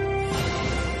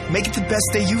 Make it the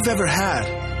best day you've ever had.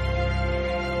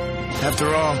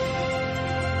 After all,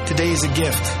 today is a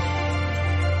gift.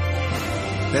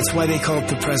 That's why they call it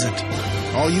the present.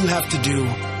 All you have to do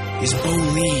is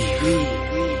believe.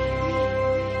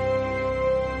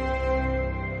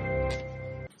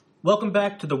 Welcome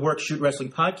back to the Work Shoot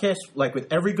Wrestling Podcast. Like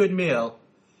with every good meal,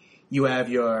 you have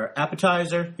your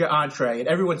appetizer, your entree, and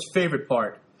everyone's favorite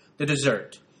part, the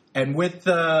dessert. And with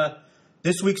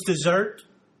this week's dessert,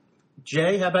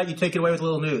 Jay, how about you take it away with a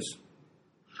little news?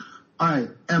 All right,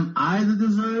 am I the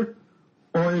dessert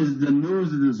or is the news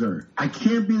the dessert? I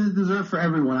can't be the dessert for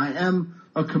everyone. I am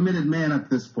a committed man at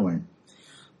this point.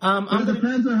 It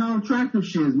depends on how attractive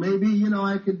she is. Maybe,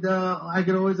 I could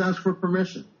always ask for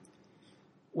permission.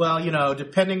 Well,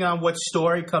 depending on what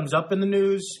story comes up in the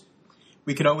news,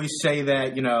 we could always say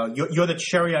that, you're the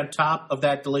cherry on top of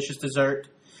that delicious dessert.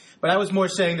 But I was more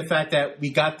saying the fact that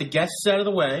we got the guests out of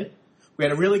the way. We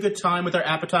had a really good time with our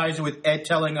appetizer with Ed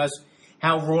telling us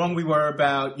how wrong we were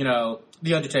about,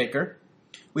 The Undertaker.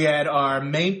 We had our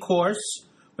main course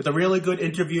with a really good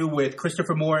interview with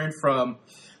Christopher Morin from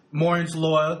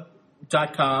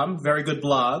mortonslaw.com. Very good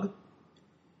blog.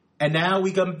 And now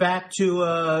we come back to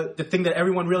the thing that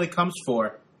everyone really comes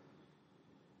for.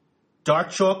 Dark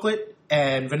chocolate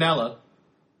and vanilla.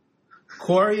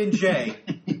 Corey and Jay.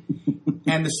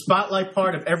 And the spotlight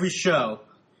part of every show,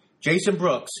 Jason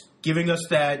Brooks, giving us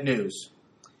that news.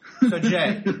 So,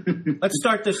 Jay, let's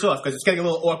start this off, because it's getting a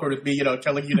little awkward with me,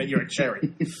 telling you that you're a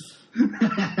cherry.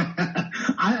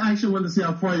 I actually wanted to see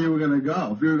how far you were going to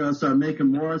go. If you were going to start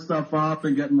making more stuff up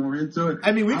and getting more into it.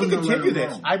 I mean, we can continue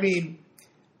this. I mean,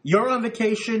 you're on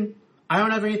vacation. I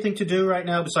don't have anything to do right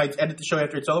now besides edit the show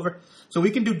after it's over. So we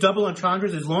can do double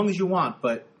entendres as long as you want,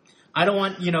 but I don't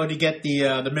want, to get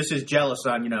the missus jealous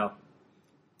on,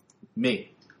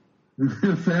 me.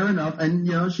 Fair enough. And,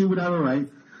 she would have a right.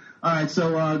 All right,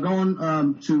 so going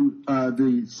to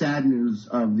the sad news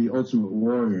of the Ultimate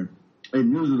Warrior,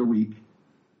 news of the week.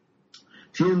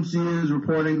 TMZ is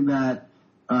reporting that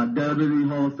WWE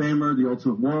Hall of Famer, the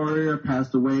Ultimate Warrior,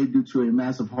 passed away due to a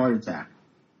massive heart attack.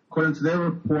 According to their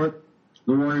report,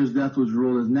 the Warrior's death was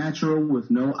ruled as natural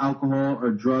with no alcohol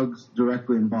or drugs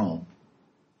directly involved.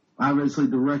 Obviously,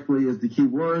 directly is the key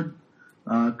word,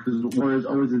 because the Warriors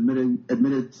always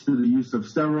admitted to the use of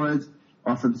steroids,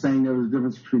 often saying there was a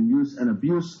difference between use and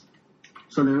abuse.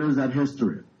 So there is that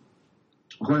history.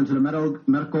 According to the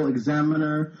medical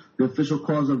examiner, the official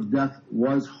cause of death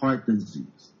was heart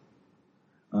disease.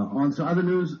 On to other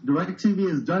news, DirecTV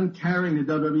is done carrying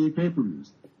the WWE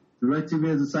pay-per-views. DirecTV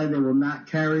has decided they will not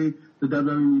carry the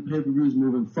WWE pay-per-views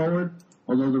moving forward,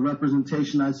 although the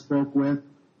representation I spoke with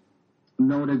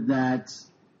noted that,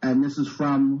 and this is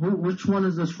from, which one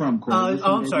is this from, Corey?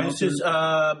 I'm sorry, this is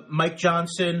Mike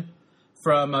Johnson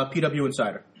from PW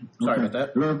Insider. Sorry about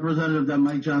that. The representative that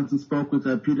Mike Johnson spoke with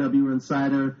at PW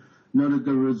Insider noted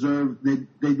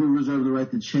they do reserve the right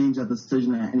to change that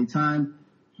decision at any time.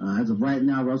 As of right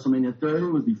now, WrestleMania 30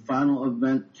 was the final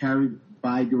event carried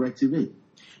by DirecTV.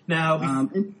 Now,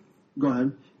 go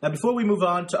ahead. Now, before we move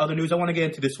on to other news, I want to get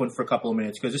into this one for a couple of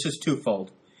minutes because this is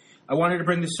twofold. I wanted to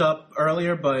bring this up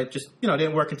earlier, but just,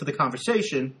 didn't work into the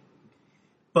conversation.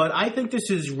 But I think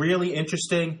this is really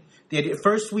interesting.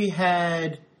 First, we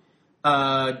had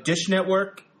Dish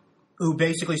Network, who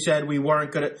basically said they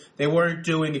weren't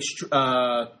doing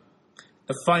the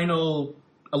final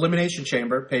Elimination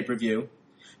Chamber pay-per-view.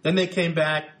 Then they came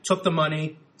back, took the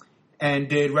money, and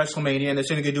did WrestleMania, and they're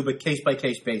saying they're going to do a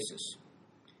case-by-case basis.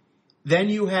 Then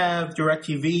you have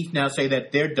DirecTV now say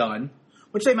that they're done,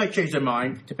 which they might change their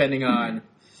mind, depending on,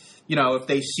 if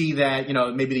they see that,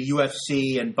 maybe the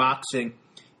UFC and boxing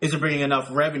isn't bringing enough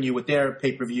revenue with their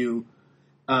pay-per-view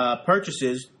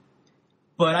purchases.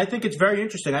 But I think it's very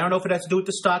interesting. I don't know if it has to do with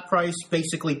the stock price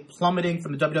basically plummeting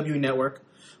from the WWE Network,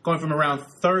 going from around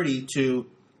 30 to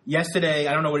yesterday,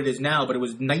 I don't know what it is now, but it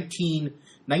was $19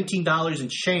 and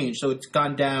change. So it's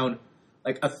gone down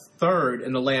like a third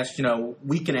in the last,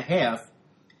 week and a half.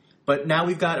 But now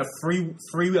we've got a free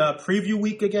preview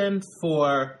week again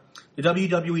for the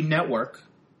WWE Network.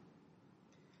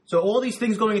 So all these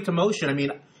things going into motion. I mean,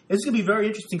 it's going to be very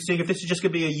interesting seeing if this is just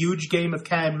going to be a huge game of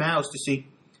cat and mouse to see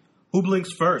who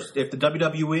blinks first, if the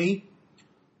WWE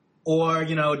or,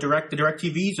 the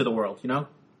DirecTVs of the world,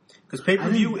 Because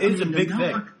pay-per-view is a big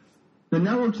thing. The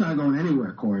network's not going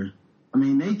anywhere, Corey. I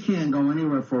mean, they can't go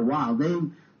anywhere for a while. They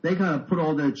kind of put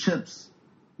all their chips,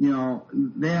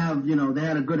 they have, they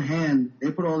had a good hand.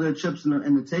 They put all their chips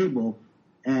in the table,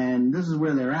 and this is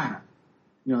where they're at.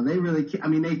 They really can't. I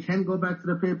mean, they can go back to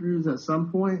the pay-per-views at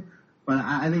some point, but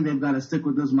I think they've got to stick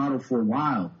with this model for a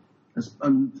while,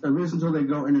 at least until they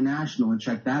go international and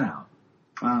check that out.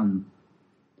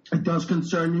 It does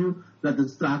concern you that the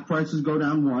stock prices go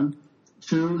down, 1.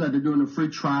 2, that they're doing a free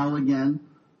trial again,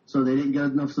 so they didn't get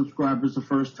enough subscribers the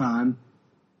first time.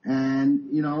 And,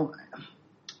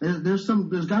 there's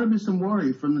got to be some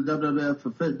worry from the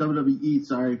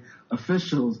WWE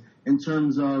officials in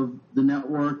terms of the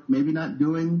network maybe not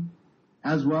doing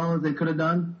as well as they could have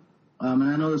done. And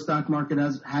I know the stock market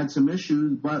has had some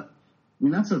issues, but I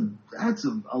mean that's a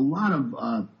lot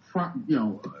of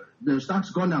their stock's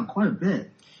going down quite a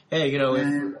bit. Hey,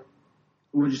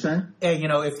 what'd you say? Hey,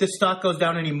 if this stock goes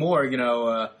down anymore,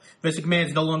 Vince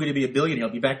McMahon's no longer going to be a billionaire.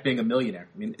 He'll be back being a millionaire.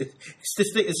 I mean,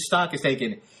 this stock is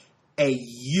taking a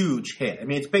huge hit. I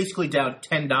mean, it's basically down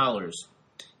 $10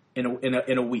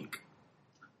 in a week.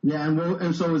 Yeah,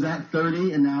 and so was that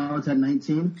 30, and now it's at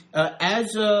 19?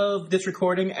 As of this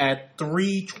recording, at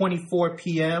 3:24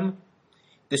 p.m.,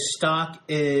 the stock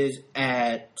is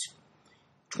at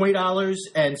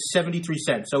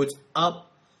 $20.73. So it's up.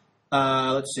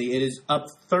 Let's see. It is up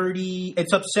 30.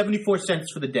 It's up 74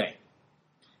 cents for the day.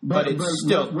 But it's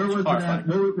still where was it at?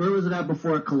 Where was it at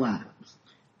before it collapsed?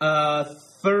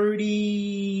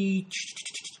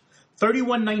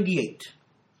 31.98.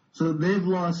 So they've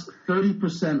lost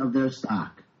 30% of their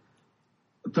stock,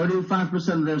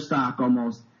 35% of their stock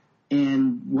almost.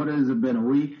 In what has it been, a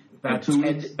week? About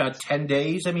 10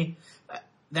 days. I mean,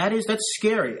 that's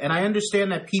scary. And I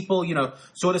understand that people,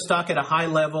 saw the stock at a high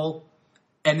level.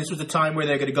 And this was a time where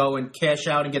they're going to go and cash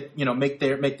out and get, make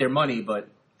their money. But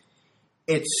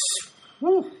it's,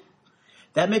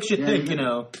 that makes you think,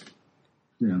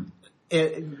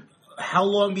 how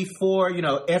long before,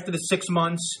 after the 6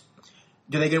 months,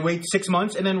 do they wait 6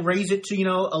 months and then raise it to,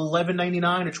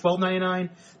 $11.99 or $12.99?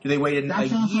 Do they wait a year?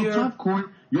 That's also tough, Court.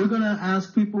 You're going to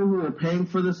ask people who are paying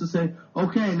for this to say,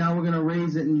 okay, now we're going to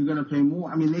raise it and you're going to pay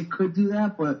more. I mean, they could do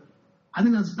that, but I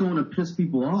think that's going to piss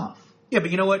people off. Yeah, but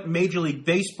you know what? Major League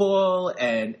Baseball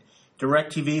and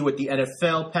DirecTV with the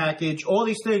NFL package, all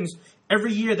these things,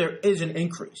 every year there is an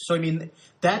increase. So, I mean,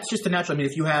 that's just the natural. I mean,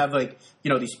 if you have,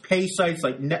 these pay sites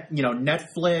like,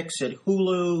 Netflix and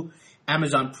Hulu,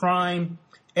 Amazon Prime,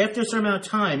 after a certain amount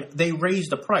of time, they raise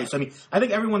the price. I mean, I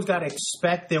think everyone's got to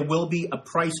expect there will be a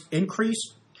price increase.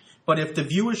 But if the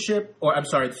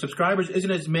the subscribers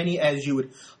isn't as many as you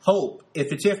would hope,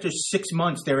 if it's after 6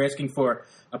 months they're asking for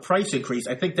a price increase,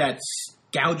 I think that's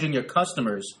gouging your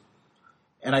customers.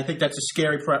 And I think that's a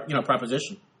scary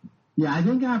proposition. Yeah, I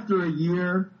think after a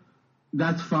year,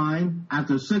 that's fine.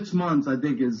 After 6 months, I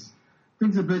think it's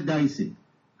a bit dicey.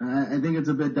 I think it's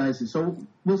a bit dicey. So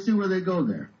we'll see where they go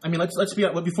there. I mean, let's be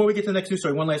honest. Before we get to the next news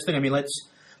story, one last thing. I mean,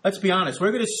 let's be honest.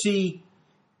 We're going to see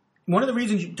one of the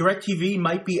reasons DirecTV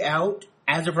might be out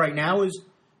as of right now is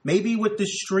maybe with the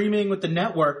streaming with the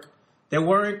network, there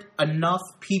weren't enough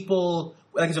people.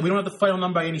 Like I said, we don't have the final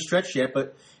number by any stretch yet,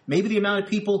 but maybe the amount of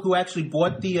people who actually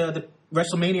bought the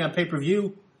WrestleMania on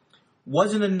pay-per-view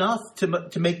wasn't enough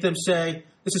to make them say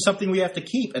this is something we have to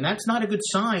keep, and that's not a good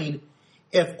sign.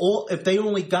 If they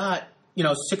only got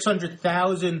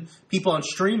 600,000 people on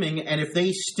streaming, and if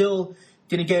they still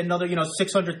didn't get another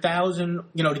 600,000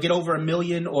 to get over 1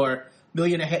 million or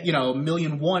million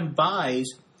 1,000,001 buys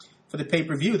for the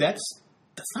pay-per-view, that's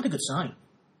not a good sign.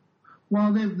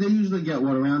 Well, they usually get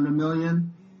around 1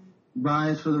 million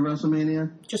buys for the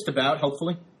WrestleMania. Just about,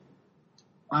 hopefully.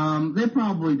 They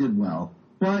probably did well,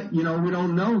 but we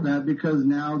don't know that because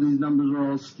now these numbers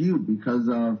are all skewed because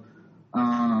of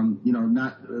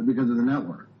not because of the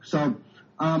network. So,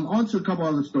 on to a couple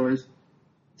other stories.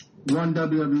 One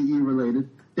WWE related.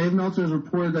 Dave Meltzer has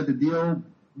reported that the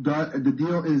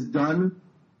deal is done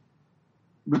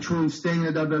between Sting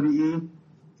and the WWE,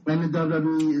 and the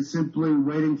WWE is simply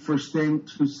waiting for Sting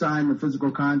to sign the physical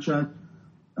contract.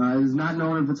 It is not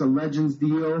known if it's a Legends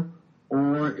deal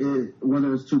or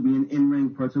whether it's to be an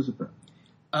in-ring participant.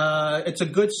 It's a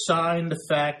good sign, the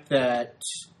fact that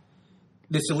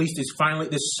this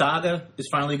saga is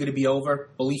finally going to be over.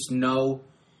 At least know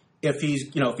if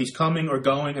he's coming or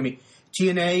going. I mean,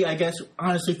 TNA, I guess,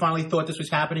 honestly finally thought this was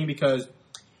happening because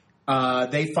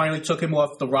they finally took him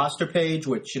off the roster page,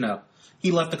 which, he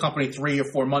left the company 3 or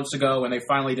 4 months ago, and they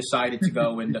finally decided to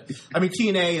go. And I mean,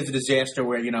 TNA is a disaster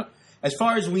where, as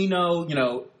far as we know,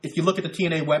 if you look at the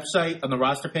TNA website on the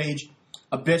roster page,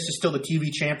 Abyss is still the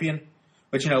TV champion.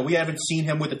 But, we haven't seen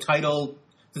him with the title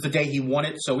since the day he won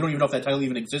it, so we don't even know if that title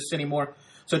even exists anymore.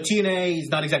 So TNA is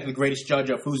not exactly the greatest judge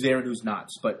of who's there and who's not.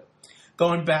 But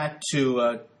going back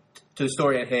to the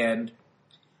story at hand,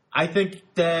 I think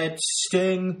that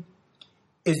Sting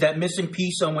is that missing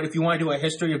piece on if you want to do a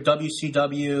history of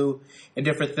WCW and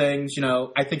different things.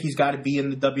 I think he's got to be in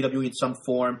the WWE in some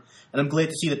form. And I'm glad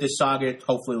to see that this saga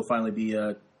hopefully will finally be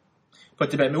put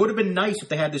to bed. I mean, it would have been nice if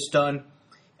they had this done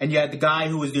and you had the guy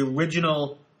who was the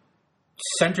original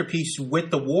centerpiece with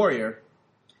the Warrior,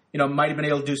 might have been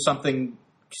able to do something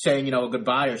saying, a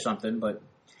goodbye or something, but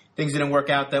things didn't work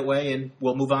out that way, and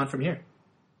we'll move on from here.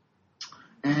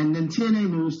 And in TNA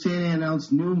news, TNA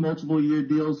announced new multiple-year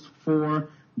deals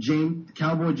for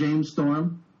Cowboy James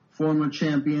Storm, former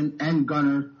champion, and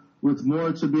Gunner, with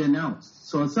more to be announced.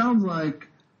 So it sounds like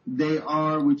we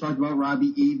talked about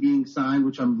Robbie E. being signed,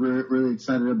 which I'm really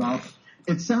excited about.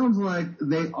 It sounds like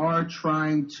they are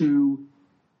trying to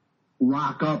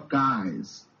lock up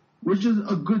guys, which is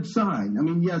a good sign. I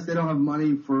mean, yes, they don't have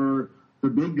money for the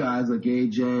big guys like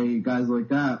AJ, guys like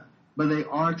that, but they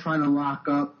are trying to lock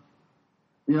up,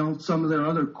 some of their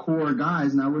other core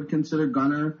guys. And I would consider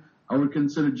Gunner, I would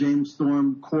consider James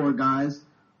Storm core guys.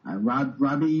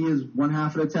 Robbie E is one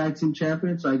half of the tag team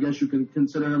champion, so I guess you can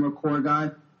consider him a core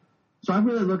guy. So I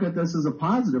really look at this as a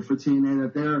positive for TNA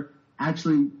that they're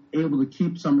actually able to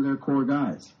keep some of their core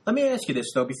guys. Let me ask you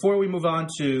this, though, before we move on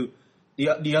to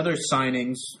the other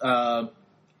signings,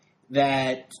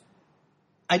 that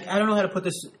I don't know how to put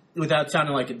this without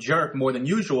sounding like a jerk more than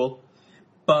usual,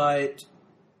 but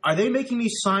are they making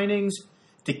these signings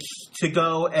to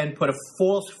go and put a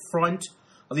false front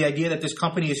of the idea that this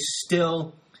company is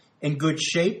still in good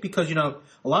shape? Because, a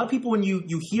lot of people, when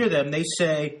you hear them, they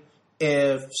say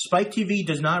if Spike TV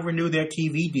does not renew their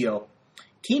TV deal,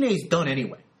 TNA's done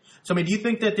anyway. So, I mean, do you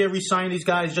think that they're re-signing these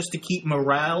guys just to keep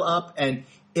morale up? And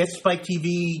if Spike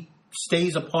TV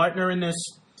stays a partner in this,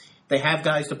 they have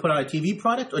guys to put on a TV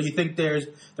product? Or do you think they're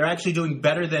actually doing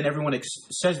better than everyone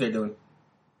says they're doing?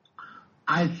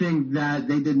 I think that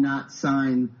they did not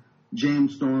sign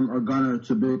James Storm or Gunner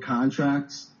to big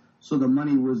contracts, so the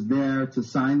money was there to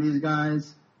sign these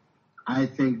guys. I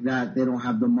think that they don't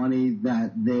have the money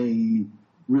that they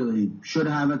really should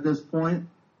have at this point.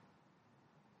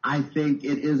 I think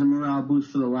it is a morale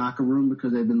boost for the locker room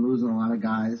because they've been losing a lot of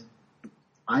guys.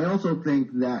 I also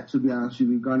think that, to be honest with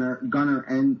you, Gunner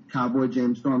and Cowboy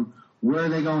James Storm, where are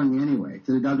they going anyway?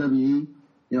 To the WWE?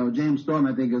 James Storm,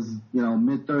 I think, is,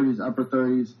 mid-30s, upper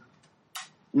 30s.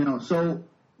 So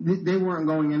they weren't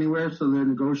going anywhere, so their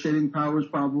negotiating power is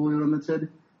probably limited.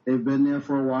 They've been there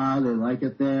for a while. They like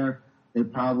it there. They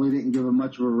probably didn't give them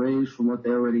much of a raise from what they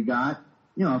already got,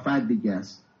 if I had to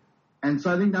guess. And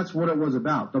so I think that's what it was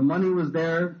about. The money was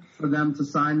there for them to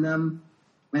sign them,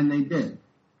 and they did.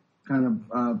 Kind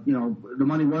of, the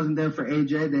money wasn't there for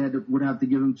AJ. They would have to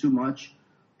give him too much.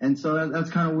 And so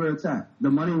that's kind of where it's at. The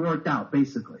money worked out,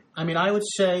 basically. I mean, I would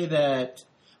say that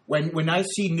when I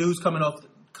see news coming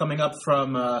up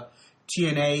from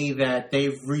TNA that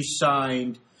they've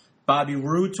re-signed Bobby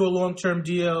Roode to a long-term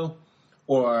deal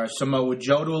or Samoa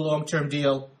Joe to a long-term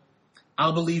deal,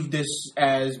 I'll believe this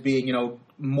as being,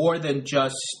 more than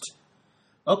just,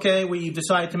 okay, we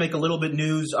decided to make a little bit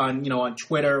news on, on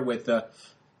Twitter with,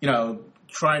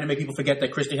 trying to make people forget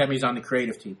that Christy Hemi's on the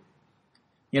creative team.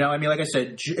 Like I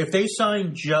said, if they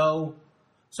sign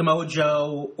Samoa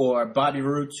Joe or Bobby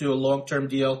Roode to a long-term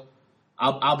deal,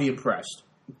 I'll be impressed.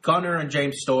 Gunner and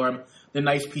James Storm, they're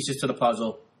nice pieces to the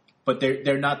puzzle, but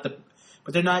they're not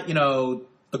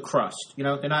the crust.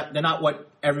 They're not what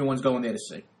everyone's going there to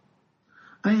see.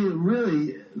 I mean,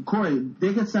 really, Corey,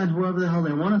 they can sign whoever the hell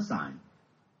they want to sign.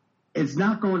 It's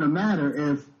not going to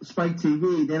matter if Spike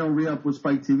TV, they don't re-up with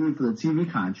Spike TV for the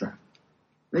TV contract.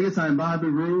 They can sign Bobby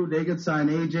Roode, they can sign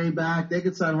AJ back, they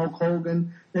can sign Hulk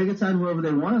Hogan, they can sign whoever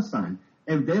they want to sign.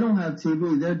 If they don't have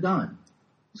TV, they're done.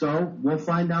 So we'll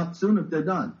find out soon if they're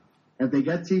done. If they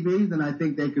get TV, then I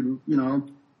think they could,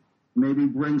 maybe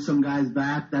bring some guys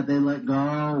back that they let go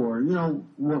or,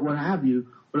 what have you.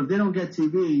 But if they don't get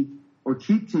TV or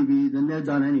keep TV, then they're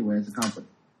done anyway as a company.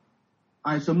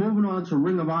 All right, so moving on to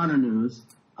Ring of Honor news.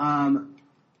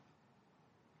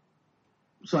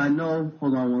 So I know,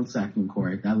 hold on one second,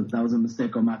 Corey. That was a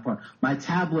mistake on my part. My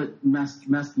tablet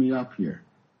messed me up here.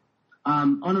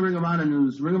 On the Ring of Honor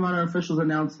news, Ring of Honor officials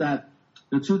announced that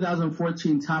the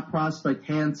 2014 top prospect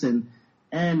Hanson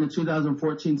and the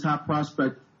 2014 top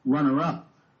prospect runner-up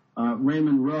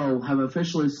Raymond Rowe have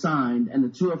officially signed, and the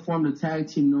two have formed a tag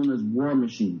team known as War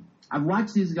Machine. I've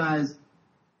watched these guys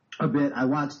a bit. I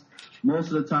watched most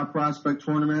of the top prospect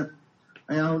tournament.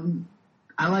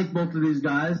 I like both of these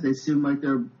guys. They seem like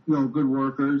they're good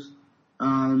workers.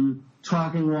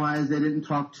 Talking wise, they didn't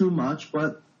talk too much,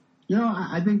 but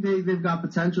I think they've got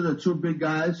potential. They're two big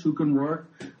guys who can work,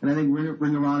 and I think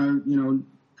Ring of Honor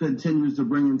continues to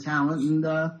bring in talent,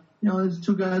 and these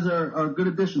two guys are a good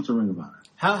addition to Ring of Honor.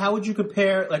 How would you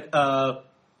compare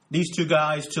these two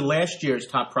guys to last year's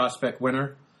top prospect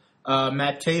winner,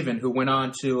 Matt Taven, who went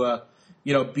on to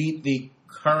beat the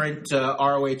current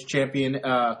ROH champion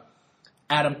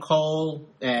Adam Cole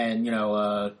and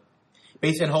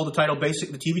and hold the title, the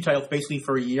TV title, basically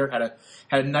for a year.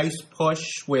 Had a nice push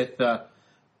with the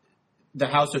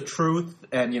House of Truth,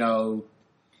 and do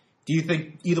you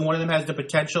think either one of them has the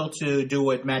potential to do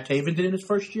what Matt Taven did in his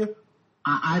first year?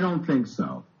 I don't think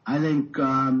so. I think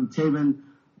Taven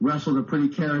wrestled a pretty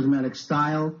charismatic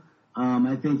style.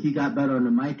 I think he got better on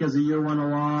the mic as the year went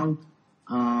along.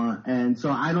 And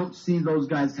so I don't see those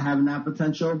guys having that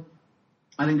potential.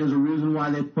 I think there's a reason why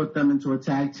they put them into a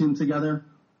tag team together,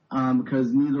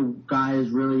 because neither guy is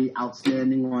really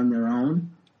outstanding on their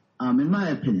own. In my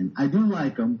opinion, I do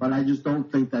like them, but I just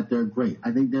don't think that they're great.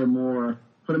 I think they're more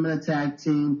put them in a tag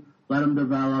team, let them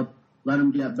develop, let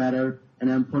them get better, and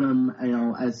then put them,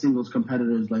 as singles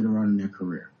competitors later on in their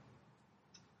career.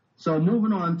 So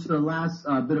moving on to the last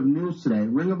bit of news today,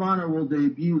 Ring of Honor will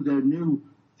debut their new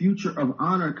Future of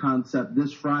Honor concept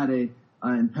this Friday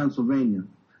in Pennsylvania.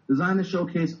 Designed to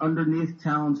showcase underneath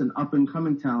talents and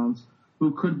up-and-coming talents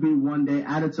who could be one day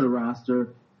added to the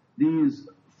roster, these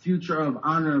Future of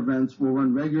Honor events will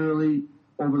run regularly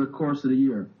over the course of the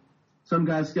year. Some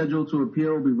guys scheduled to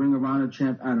appear will be Ring of Honor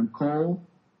champ Adam Cole,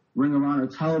 Ring of Honor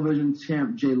television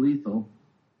champ Jay Lethal,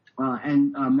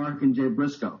 and Mark and Jay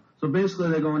Briscoe. So basically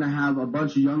they're going to have a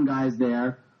bunch of young guys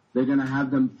there. They're going to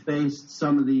have them face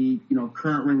some of the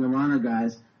current Ring of Honor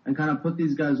guys and kind of put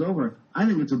these guys over. I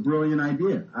think it's a brilliant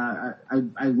idea.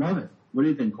 I love it. What do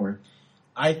you think, Corey?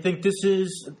 I think this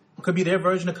could be their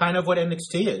version of kind of what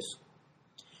NXT is.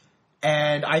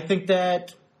 And I think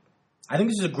this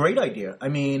is a great idea. I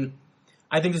mean,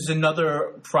 I think this is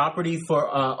another property for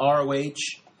ROH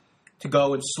to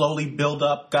go and slowly build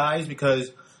up guys,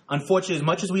 because unfortunately, as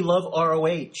much as we love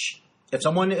ROH, if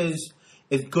someone is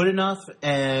good enough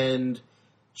and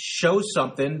shows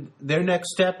something, their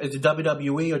next step is the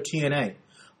WWE or TNA.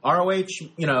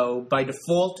 ROH, by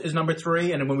default is number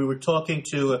 3. And when we were talking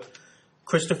to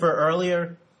Christopher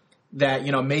earlier, that,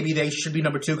 maybe they should be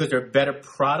number 2 because they're a better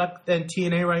product than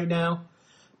TNA right now.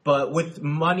 But with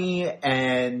money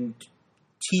and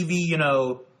TV,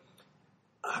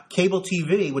 cable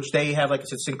TV, which they have, like I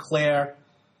said, Sinclair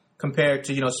compared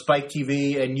to, Spike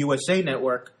TV and USA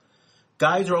Network,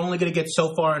 guys are only going to get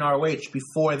so far in ROH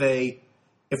before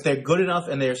if they're good enough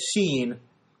and they're seen,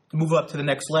 to move up to the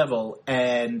next level.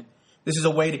 And this is a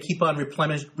way to keep on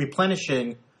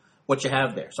replenishing what you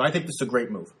have there. So I think this is a great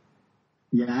move.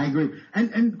 Yeah, I agree.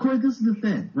 And Corey, this is the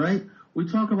thing, right? We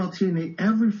talk about TNA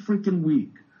every freaking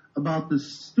week about the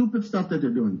stupid stuff that they're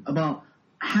doing, about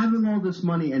having all this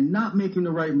money and not making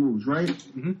the right moves, right?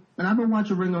 Mm-hmm. And I've been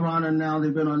watching Ring of Honor now.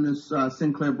 They've been on this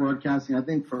Sinclair Broadcasting, I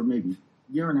think, for maybe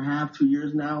a year and a half, 2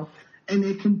 years now. And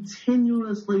they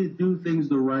continuously do things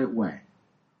the right way.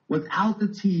 without the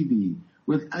TV,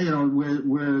 with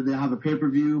where they have a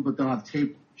pay-per-view, but they'll have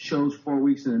tape shows 4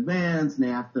 weeks in advance, and they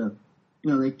have to,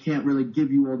 they can't really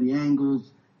give you all the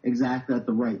angles exactly at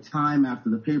the right time after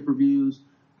the pay-per-views.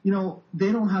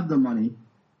 They don't have the money,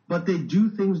 but they do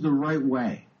things the right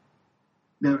way.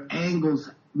 Their angles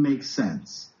make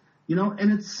sense,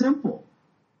 and it's simple.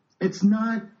 It's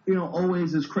not,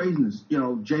 always this craziness.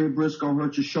 Jay Briscoe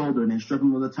hurts his shoulder and they strip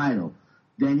him with a title.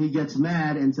 Then he gets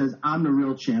mad and says, I'm the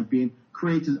real champion,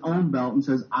 creates his own belt and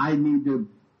says, I'm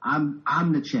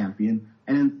the champion,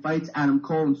 and then fights Adam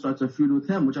Cole and starts a feud with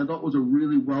him, which I thought was a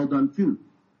really well done feud.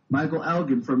 Michael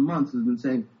Elgin for months has been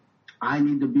saying, I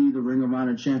need to be the Ring of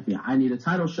Honor champion. I need a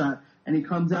title shot. And he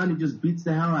comes out and he just beats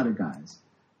the hell out of guys.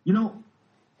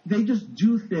 They just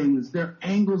do things. Their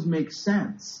angles make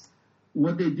sense.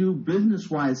 What they do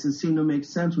business-wise has seemed to make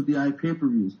sense with the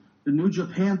pay-per-views. The New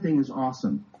Japan thing is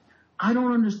awesome. I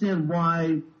don't understand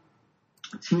why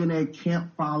TNA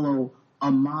can't follow a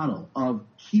model of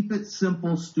keep it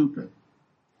simple, stupid.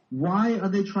 Why are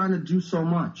they trying to do so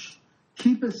much?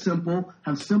 Keep it simple,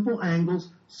 have simple angles,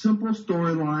 simple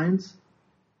storylines,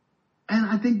 and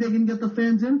I think they can get the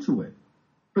fans into it.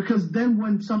 Because then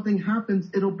when something happens,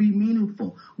 it'll be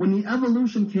meaningful. When the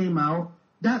Evolution came out,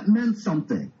 that meant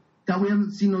something. That we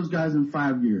haven't seen those guys in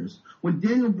 5 years. When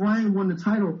Daniel Bryan won the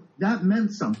title, that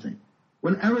meant something.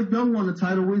 When Eric Young won the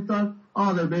title, we thought,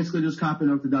 they're basically just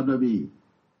copying up the WWE.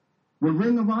 When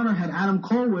Ring of Honor had Adam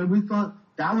Cole win, we thought,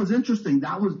 that was interesting,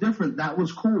 that was different, that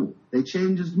was cool. They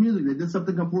changed his music, they did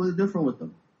something completely different with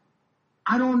them.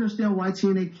 I don't understand why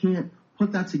TNA can't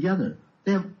put that together.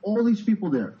 They have all these people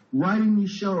there, writing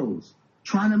these shows,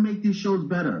 trying to make these shows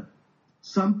better.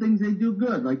 Some things they do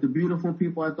good, like the Beautiful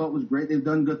People I thought was great. They've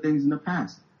done good things in the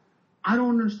past. I don't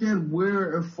understand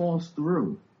where it falls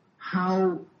through,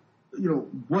 how,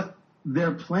 what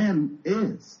their plan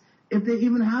is, if they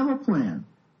even have a plan.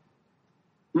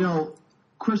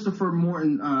 Christopher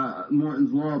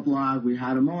Morton's Law blog, we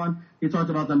had him on. He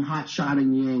talked about them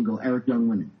hot-shotting the angle, Eric Young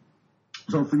winning.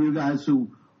 So for you guys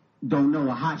who don't know,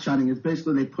 a hot-shotting is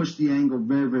basically they push the angle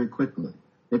very, very quickly.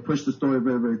 They push the story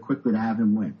very, very quickly to have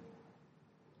him win.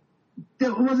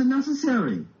 It wasn't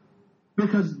necessary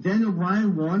because Daniel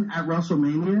Bryan won at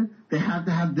WrestleMania. They have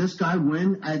to have this guy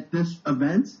win at this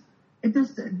event.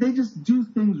 They just do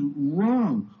things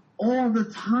wrong all the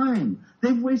time.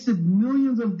 They've wasted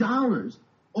millions of dollars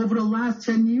over the last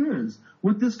 10 years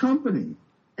with this company,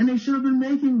 and they should have been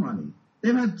making money.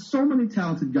 They've had so many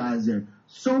talented guys there,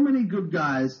 so many good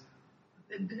guys.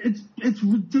 It's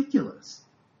ridiculous.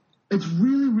 It's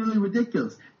really, really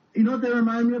ridiculous. You know what they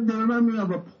remind me of? They remind me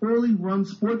of a poorly run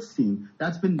sports team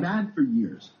that's been bad for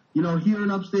years. Here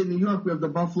in upstate New York, we have the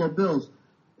Buffalo Bills.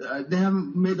 They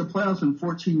haven't made the playoffs in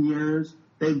 14 years.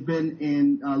 They've been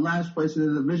in last place in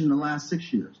the division the last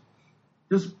 6 years.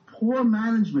 Just poor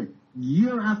management,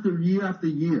 year after year after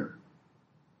year.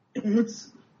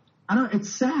 It's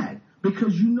sad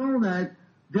because you know that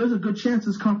there's a good chance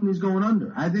this company's going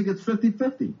under. I think it's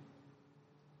 50-50.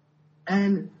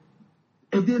 And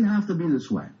it didn't have to be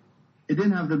this way. It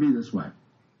didn't have to be this way.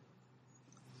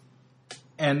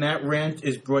 And that rant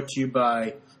is brought to you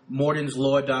by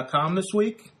MortonsLaw.com this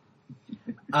week.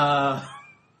 You know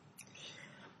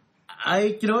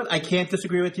what? I can't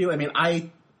disagree with you. I mean,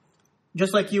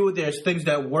 just like you, there's things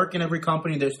that work in every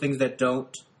company. There's things that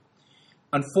don't.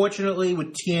 Unfortunately,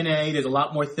 with TNA, there's a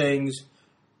lot more things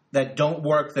that don't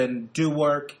work than do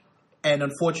work. And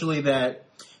unfortunately, that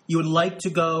you would like to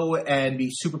go and be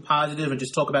super positive and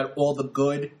just talk about all the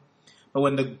good. But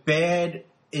when the bad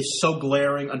is so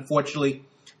glaring, unfortunately,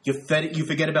 you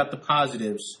forget about the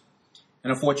positives.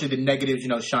 And unfortunately, the negatives,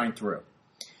 shine through.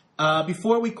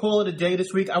 Before we call it a day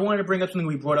this week, I wanted to bring up something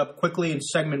we brought up quickly in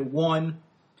segment 1.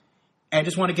 And I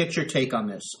just want to get your take on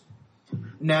this.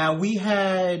 Now, we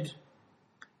had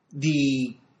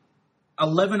the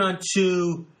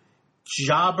 11-on-2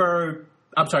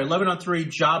 11-on-3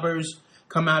 jobbers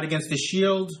come out against the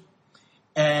Shield.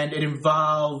 And it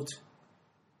involved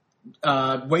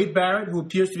Wade Barrett, who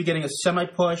appears to be getting a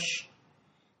semi-push,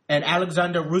 and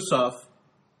Alexander Rusev,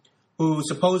 who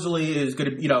supposedly is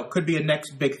going to, could be a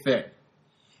next big thing.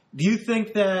 Do you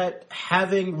think that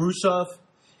having Rusev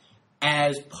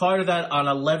as part of that on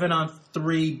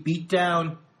 11-on-3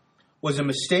 beatdown was a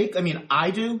mistake? I mean, I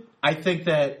do. I think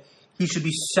that he should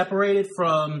be separated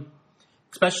from,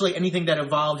 especially anything that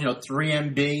involves,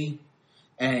 3MB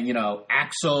and,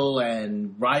 Axel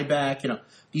and Ryback,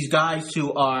 these guys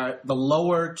who are the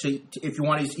lower to if you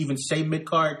want to even say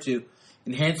mid-card to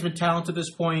enhancement talent at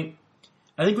this point.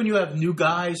 I think when you have new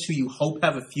guys who you hope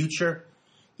have a future,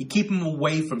 you keep them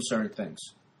away from certain things.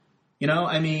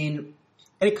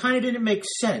 and it kind of didn't make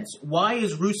sense. Why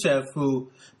is Rusev, who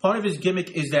part of his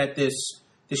gimmick is that this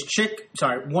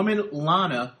woman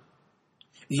Lana,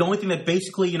 is the only thing that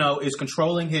basically is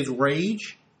controlling his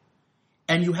rage,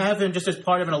 and you have him just as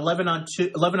part of an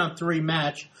 11-on-3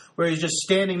 match where he's just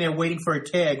standing there waiting for a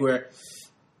tag, where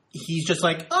he's just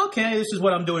like, okay, this is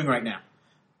what I'm doing right now.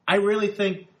 I really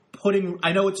think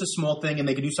I know it's a small thing and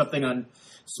they could do something on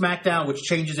SmackDown which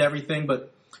changes everything,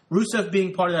 but Rusev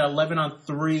being part of that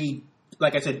 11-on-3,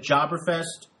 like I said,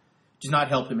 Jobberfest, does not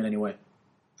help him in any way.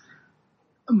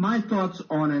 My thoughts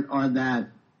on it are that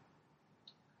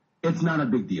it's not a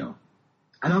big deal.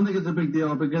 I don't think it's a big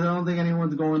deal because I don't think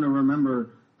anyone's going to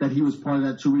remember that he was part of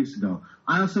that 2 weeks ago.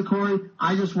 Honestly, Corey,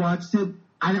 I just watched it.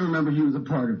 I didn't remember he was a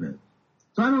part of it.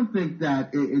 So I don't think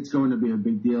that it's going to be a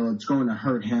big deal. It's going to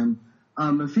hurt him.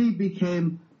 If he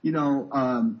became,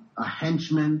 a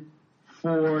henchman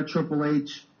for Triple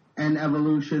H and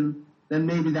Evolution, then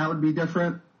maybe that would be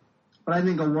different. But I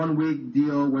think a 1 week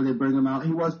deal where they bring him out,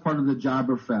 he was part of the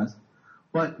Jobberfest.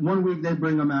 But 1 week they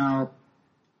bring him out,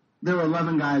 there were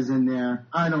 11 guys in there.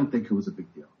 I don't think it was a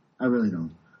big deal. I really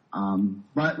don't.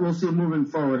 But we'll see moving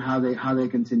forward how they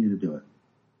continue to do it.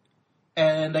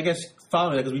 And I guess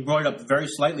following that, because we brought it up very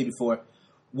slightly before,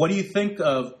 what do you think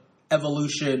of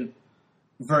Evolution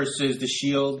versus The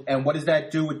Shield, and what does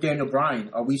that do with Daniel Bryan?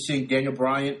 Are we seeing Daniel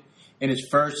Bryan in his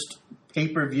first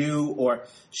pay-per-view or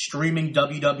streaming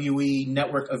WWE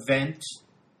Network event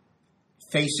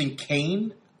facing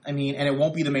Kane? I mean, and it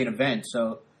won't be the main event,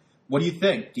 so what do you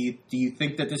think? Do you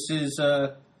think that this is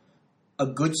a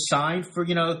good sign for,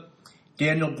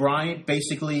 Daniel Bryan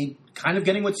basically kind of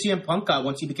getting what CM Punk got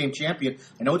once he became champion?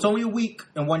 I know it's only a week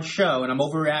and one show, and I'm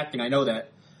overreacting, I know that.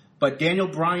 But Daniel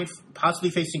Bryan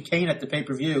possibly facing Kane at the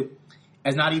pay-per-view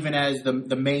as not even as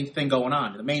the main thing going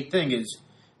on. The main thing is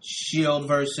Shield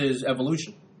versus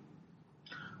Evolution.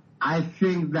 I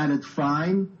think that it's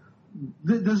fine.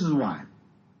 This is why.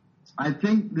 I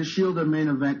think the Shield are main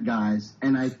event guys,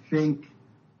 and I think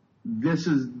this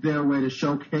is their way to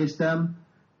showcase them.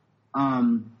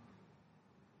 I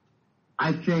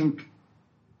think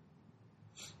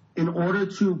in order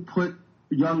to put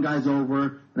young guys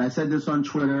over, and I said this on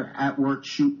Twitter at Work to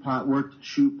Shoot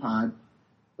Pod,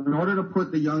 in order to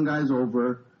put the young guys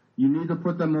over, you need to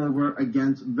put them over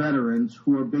against veterans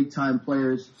who are big-time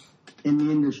players in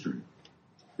the industry.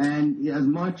 And as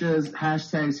much as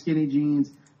hashtag skinny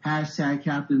jeans, hashtag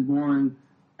Captain Boring,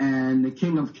 and the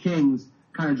King of Kings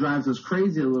kind of drives us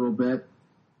crazy a little bit,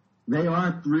 they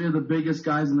are three of the biggest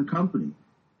guys in the company.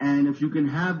 And if you can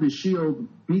have the Shield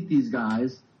beat these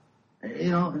guys,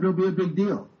 it'll be a big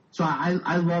deal. So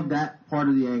I love that part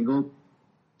of the angle.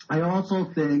 I also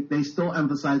think they still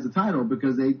emphasize the title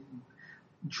because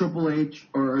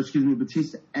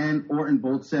Batista and Orton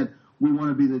both said, we want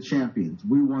to be the champions.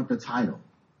 We want the title.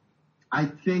 I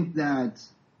think that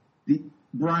the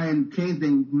Bryan Kane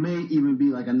thing may even be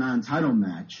like a non-title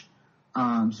match.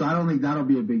 So I don't think that'll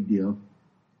be a big deal.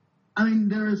 I mean,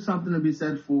 there is something to be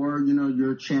said for,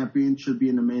 your champion should be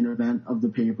in the main event of the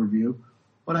pay-per-view.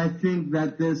 But I think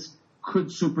that this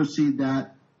could supersede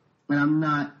that, and I'm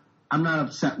not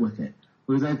upset with it.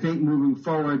 Because I think moving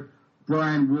forward,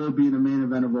 Bryan will be in the main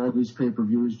event of all these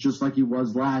pay-per-views, just like he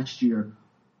was last year,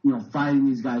 fighting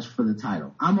these guys for the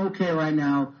title. I'm okay right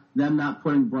now, them not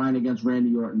putting Bryan against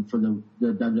Randy Orton for the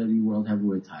WWE World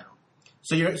Heavyweight title.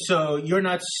 So you're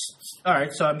not, all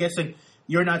right, so I'm guessing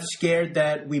you're not scared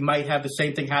that we might have the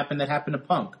same thing happen that happened to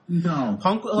Punk? No.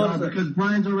 Because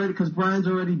Bryan's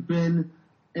already been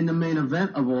in the main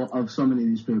event of so many of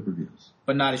these pay-per-views.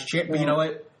 But not as champion. But you know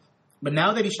what? But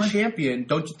now that he's champion,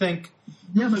 don't you think?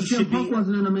 Yeah, but CM Punk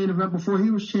wasn't in the main event before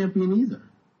he was champion either.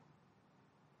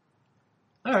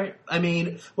 All right. I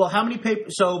mean, well, how many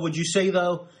so would you say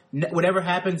though? Whatever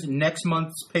happens next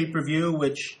month's pay-per-view,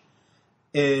 which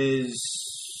is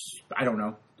I don't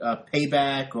know,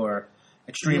 Payback or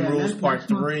Extreme Rules Part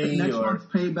 3, next month's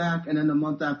Payback, and then the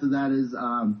month after that is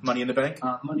Money in the Bank.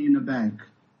 Money in the Bank.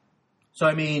 So,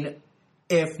 I mean,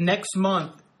 if next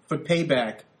month for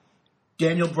Payback,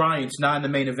 Daniel Bryan's not in the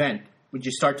main event, would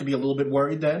you start to be a little bit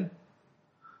worried then?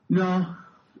 No.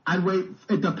 I'd wait.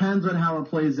 It depends on how it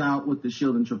plays out with the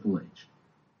Shield and Triple H.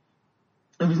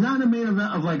 If he's not in the main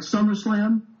event of, like,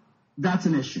 SummerSlam, that's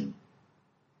an issue.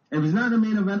 If he's not in the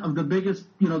main event of the biggest,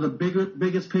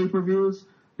 biggest pay-per-views,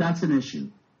 that's an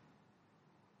issue.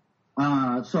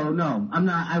 So, no,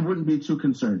 I wouldn't be too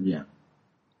concerned yet.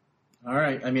 All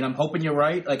right. I mean, I'm hoping you're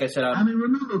right. Like I said,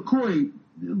 remember, Corey,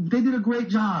 they did a great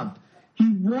job. He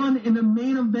won in the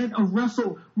main event of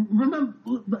Wrestle. Remember,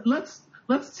 let's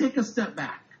take a step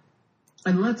back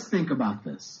and let's think about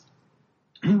this.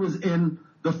 He was in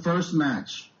the first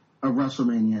match of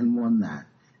WrestleMania and won that.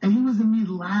 And he was in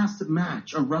the last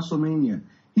match of WrestleMania.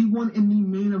 He won in the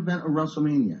main event of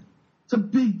WrestleMania. It's a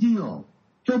big deal.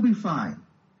 He'll be fine.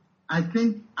 I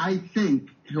think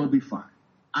he'll be fine.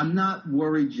 I'm not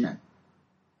worried yet.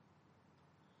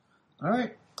 All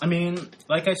right. I mean,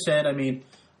 like I said,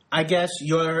 I guess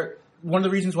you're one of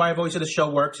the reasons why I've always said the show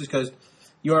works is because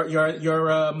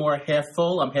you're more half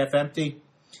full. I'm half empty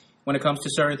when it comes to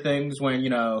certain things.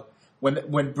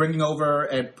 When bringing over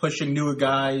and pushing newer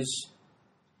guys,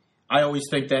 I always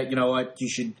think that you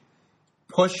should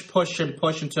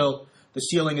push until the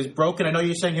ceiling is broken. I know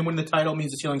you're saying him winning the title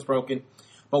means the ceiling's broken,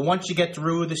 but once you get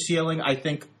through the ceiling, I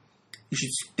think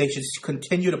they should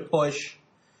continue to push.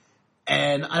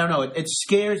 And I don't know, it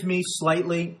scares me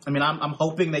slightly. I'm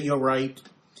hoping that you're right,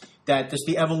 that this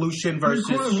the Evolution versus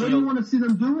What do you want to see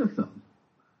them do with them?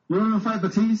 You want them to fight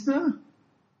Batista?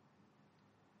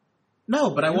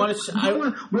 No, but I want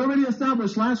to. We already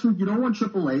established last week you don't want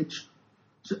Triple H.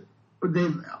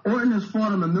 Orton has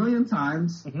fought him 1,000,000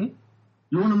 times. Mm-hmm.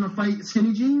 You want him to fight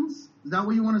Skinny Jeans? Is that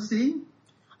what you want to see?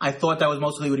 I thought that was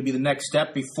mostly going to be the next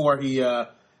step before he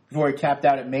tapped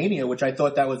out at Mania, which I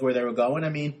thought that was where they were going.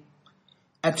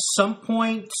 At some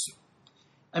point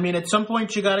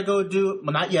you got to go do.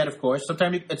 Well, not yet, of course.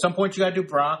 At some point you got to do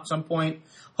Brock. At some point,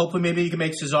 hopefully, maybe you can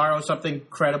make Cesaro something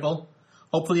credible.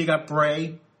 Hopefully, you got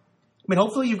Bray.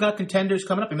 Hopefully, you've got contenders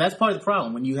coming up. That's part of the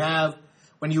problem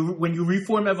when you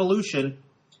reform Evolution.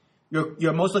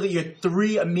 You're most likely your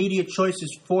three immediate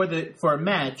choices for a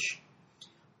match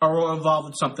are all involved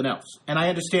in something else. And I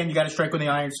understand you got to strike when the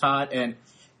iron's hot, and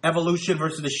Evolution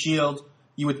versus the Shield,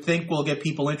 you would think will get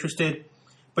people interested,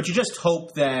 but you just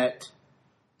hope that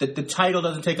the title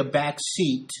doesn't take a back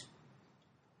seat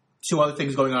to other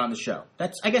things going on in the show.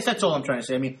 I guess that's all I'm trying to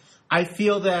say. I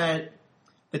feel that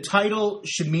the title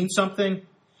should mean something,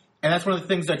 and that's one of the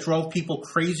things that drove people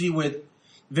crazy with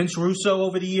Vince Russo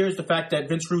over the years, the fact that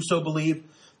Vince Russo believed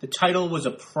the title was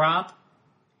a prop.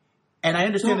 And I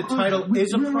understand the title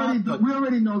is a prop. We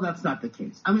already know that's not the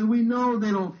case. We know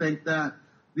they don't think that.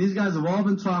 These guys have all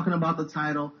been talking about the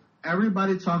title.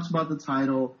 Everybody talks about the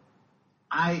title.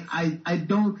 I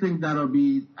don't think that'll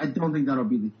be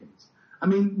the case.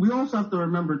 We also have to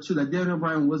remember too that Daniel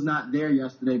Bryan was not there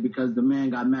yesterday because the man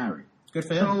got married. Good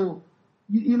for him. So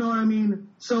you know what I mean?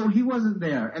 So he wasn't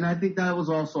there, and I think that was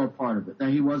also a part of it, that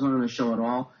he wasn't on the show at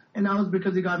all. And that was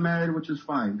because he got married, which is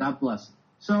fine. God bless him.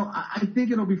 So I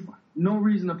think it'll be fine. No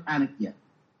reason to panic yet.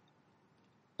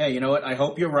 Hey, you know what? I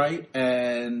hope you're right,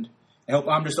 and I hope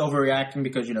I'm just overreacting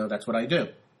because, that's what I do.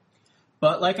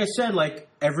 But like I said, like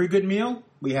every good meal,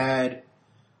 we had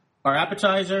our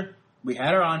appetizer, we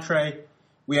had our entree,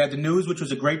 we had the news, which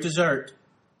was a great dessert.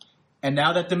 And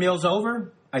now that the meal's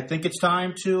over, I think it's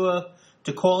time to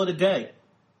call it a day.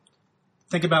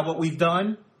 Think about what we've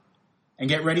done and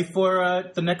get ready for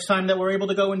the next time that we're able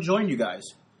to go and join you guys.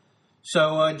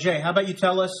 So, Jay, how about you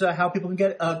tell us how people can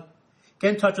get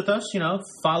in touch with us,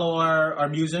 follow our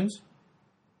musings.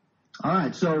 All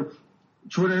right, so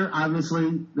Twitter,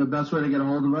 obviously, the best way to get a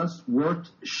hold of us.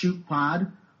 Worked Shoot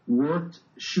Pod, at Worked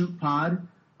Shoot Pod,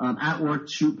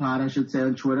 I should say,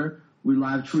 on Twitter. We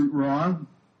live tweet Raw.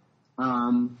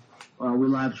 We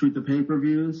live tweet the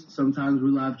pay-per-views. Sometimes we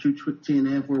live tweet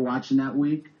TNA if we're watching that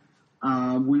week.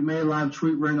 We may live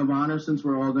tweet Ring of Honor since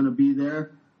we're all going to be there.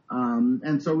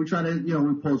 And so we try to,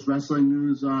 we post wrestling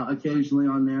news occasionally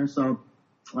on there. So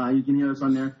you can hear us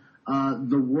on there.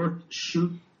 The Worked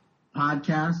Shoot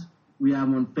Podcast, we have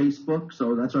on Facebook.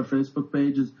 So that's our Facebook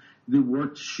page is the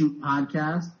Worked Shoot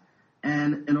Podcast.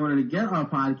 And in order to get our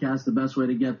podcast, the best way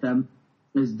to get them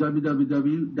is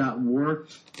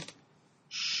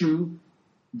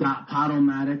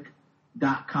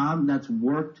www.workedshoot.podomatic.com. That's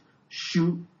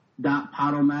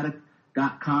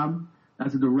workedshoot.podomatic.com.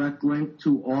 That's a direct link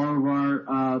to all of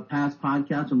our past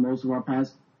podcasts, or most of our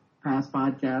past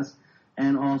podcasts,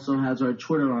 and also has our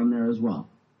Twitter on there as well.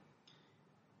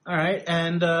 All right,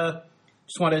 and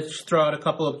just want to throw out a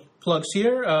couple of plugs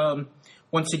here.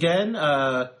 Once again,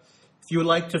 if you would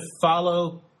like to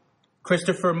follow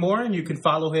Christopher Morin, you can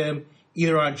follow him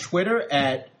either on Twitter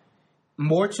at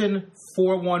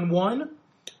Morton411,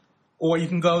 or you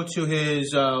can go to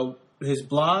his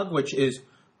blog, which is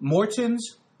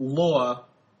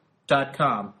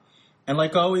mortonslaw.com. And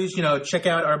like always, check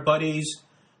out our buddies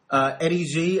Eddie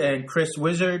Z and Chris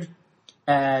Wizard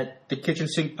at the Kitchen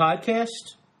Sink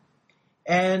Podcast.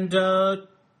 And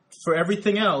for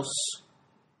everything else,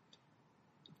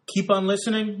 keep on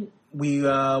listening. We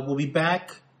will be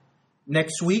back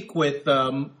next week with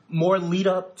more lead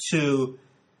up to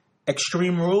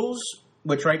Extreme Rules,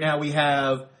 which right now we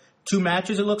have 2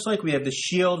 matches, it looks like. We have the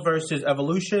Shield versus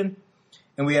Evolution,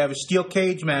 and we have a steel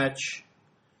cage match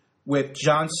with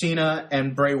John Cena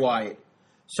and Bray Wyatt.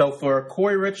 So for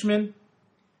Corey Richmond,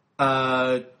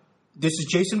 this is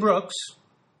Jason Brooks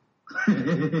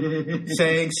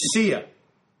saying, see ya.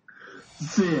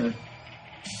 See ya.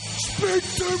 Speak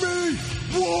to me,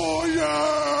 Warrior!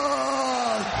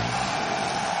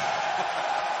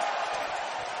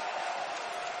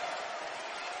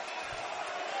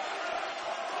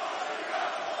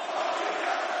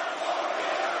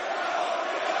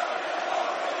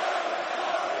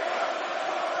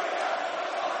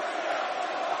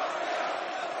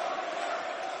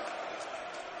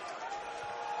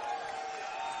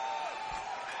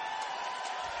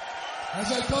 As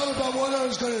I thought about what I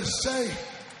was going to say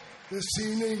this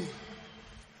evening,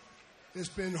 it's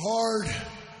been hard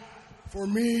for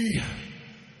me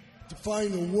to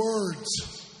find the words.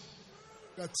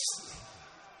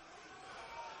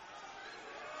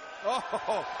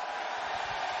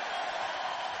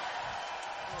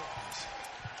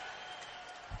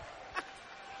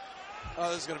 Oh,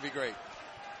 this is going to be great.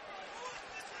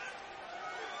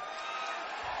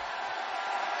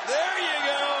 There you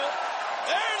go.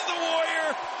 There's the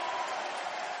Warrior.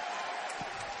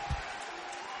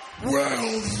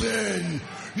 Well then,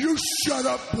 you shut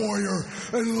up, Warrior,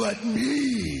 and let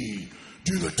me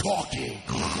do the talking.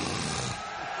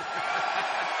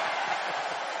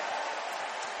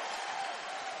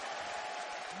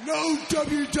 No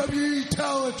WWE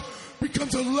talent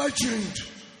becomes a legend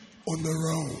on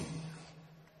their own.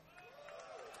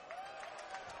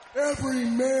 Every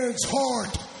man's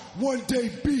heart one day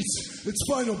beats its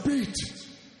final beat.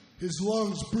 His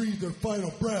lungs breathe their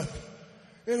final breath.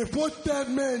 And if what that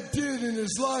man did in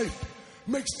his life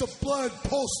makes the blood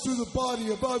pulse through the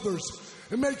body of others,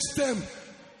 it makes them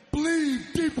bleed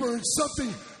deeper in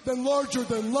something than larger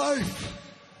than life,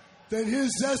 then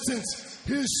his essence,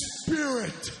 his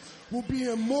spirit will be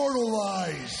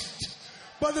immortalized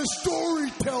by the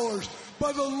storytellers,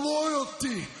 by the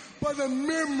loyalty, by the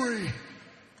memory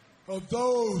of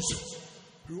those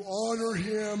who honor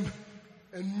him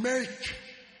and make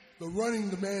the running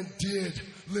the man did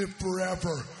live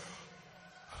forever.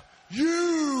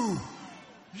 You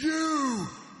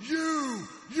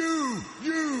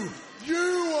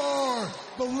are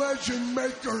the legend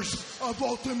makers of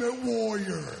Ultimate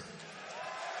Warrior.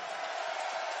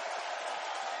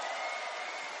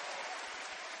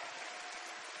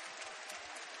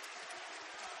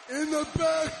 In the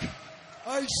back,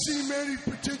 I see many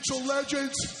potential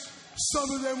legends, some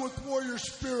of them with warrior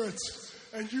spirits,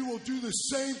 and you will do the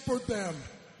same for them.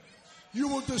 You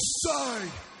will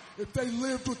decide if they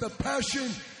lived with a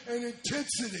passion and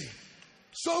intensity,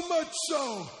 so much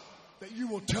so that you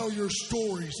will tell your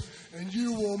stories and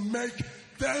you will make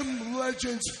them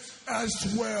legends as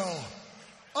well.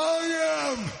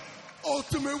 I am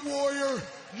Ultimate Warrior.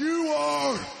 You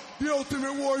are the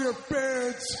Ultimate Warrior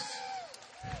fans.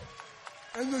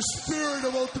 And the spirit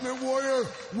of Ultimate Warrior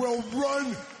will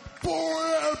run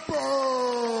forever.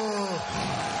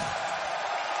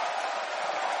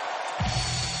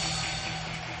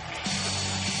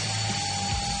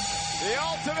 The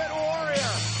Ultimate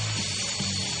Warrior,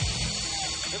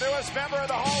 the newest member of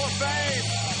the Hall of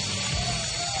Fame.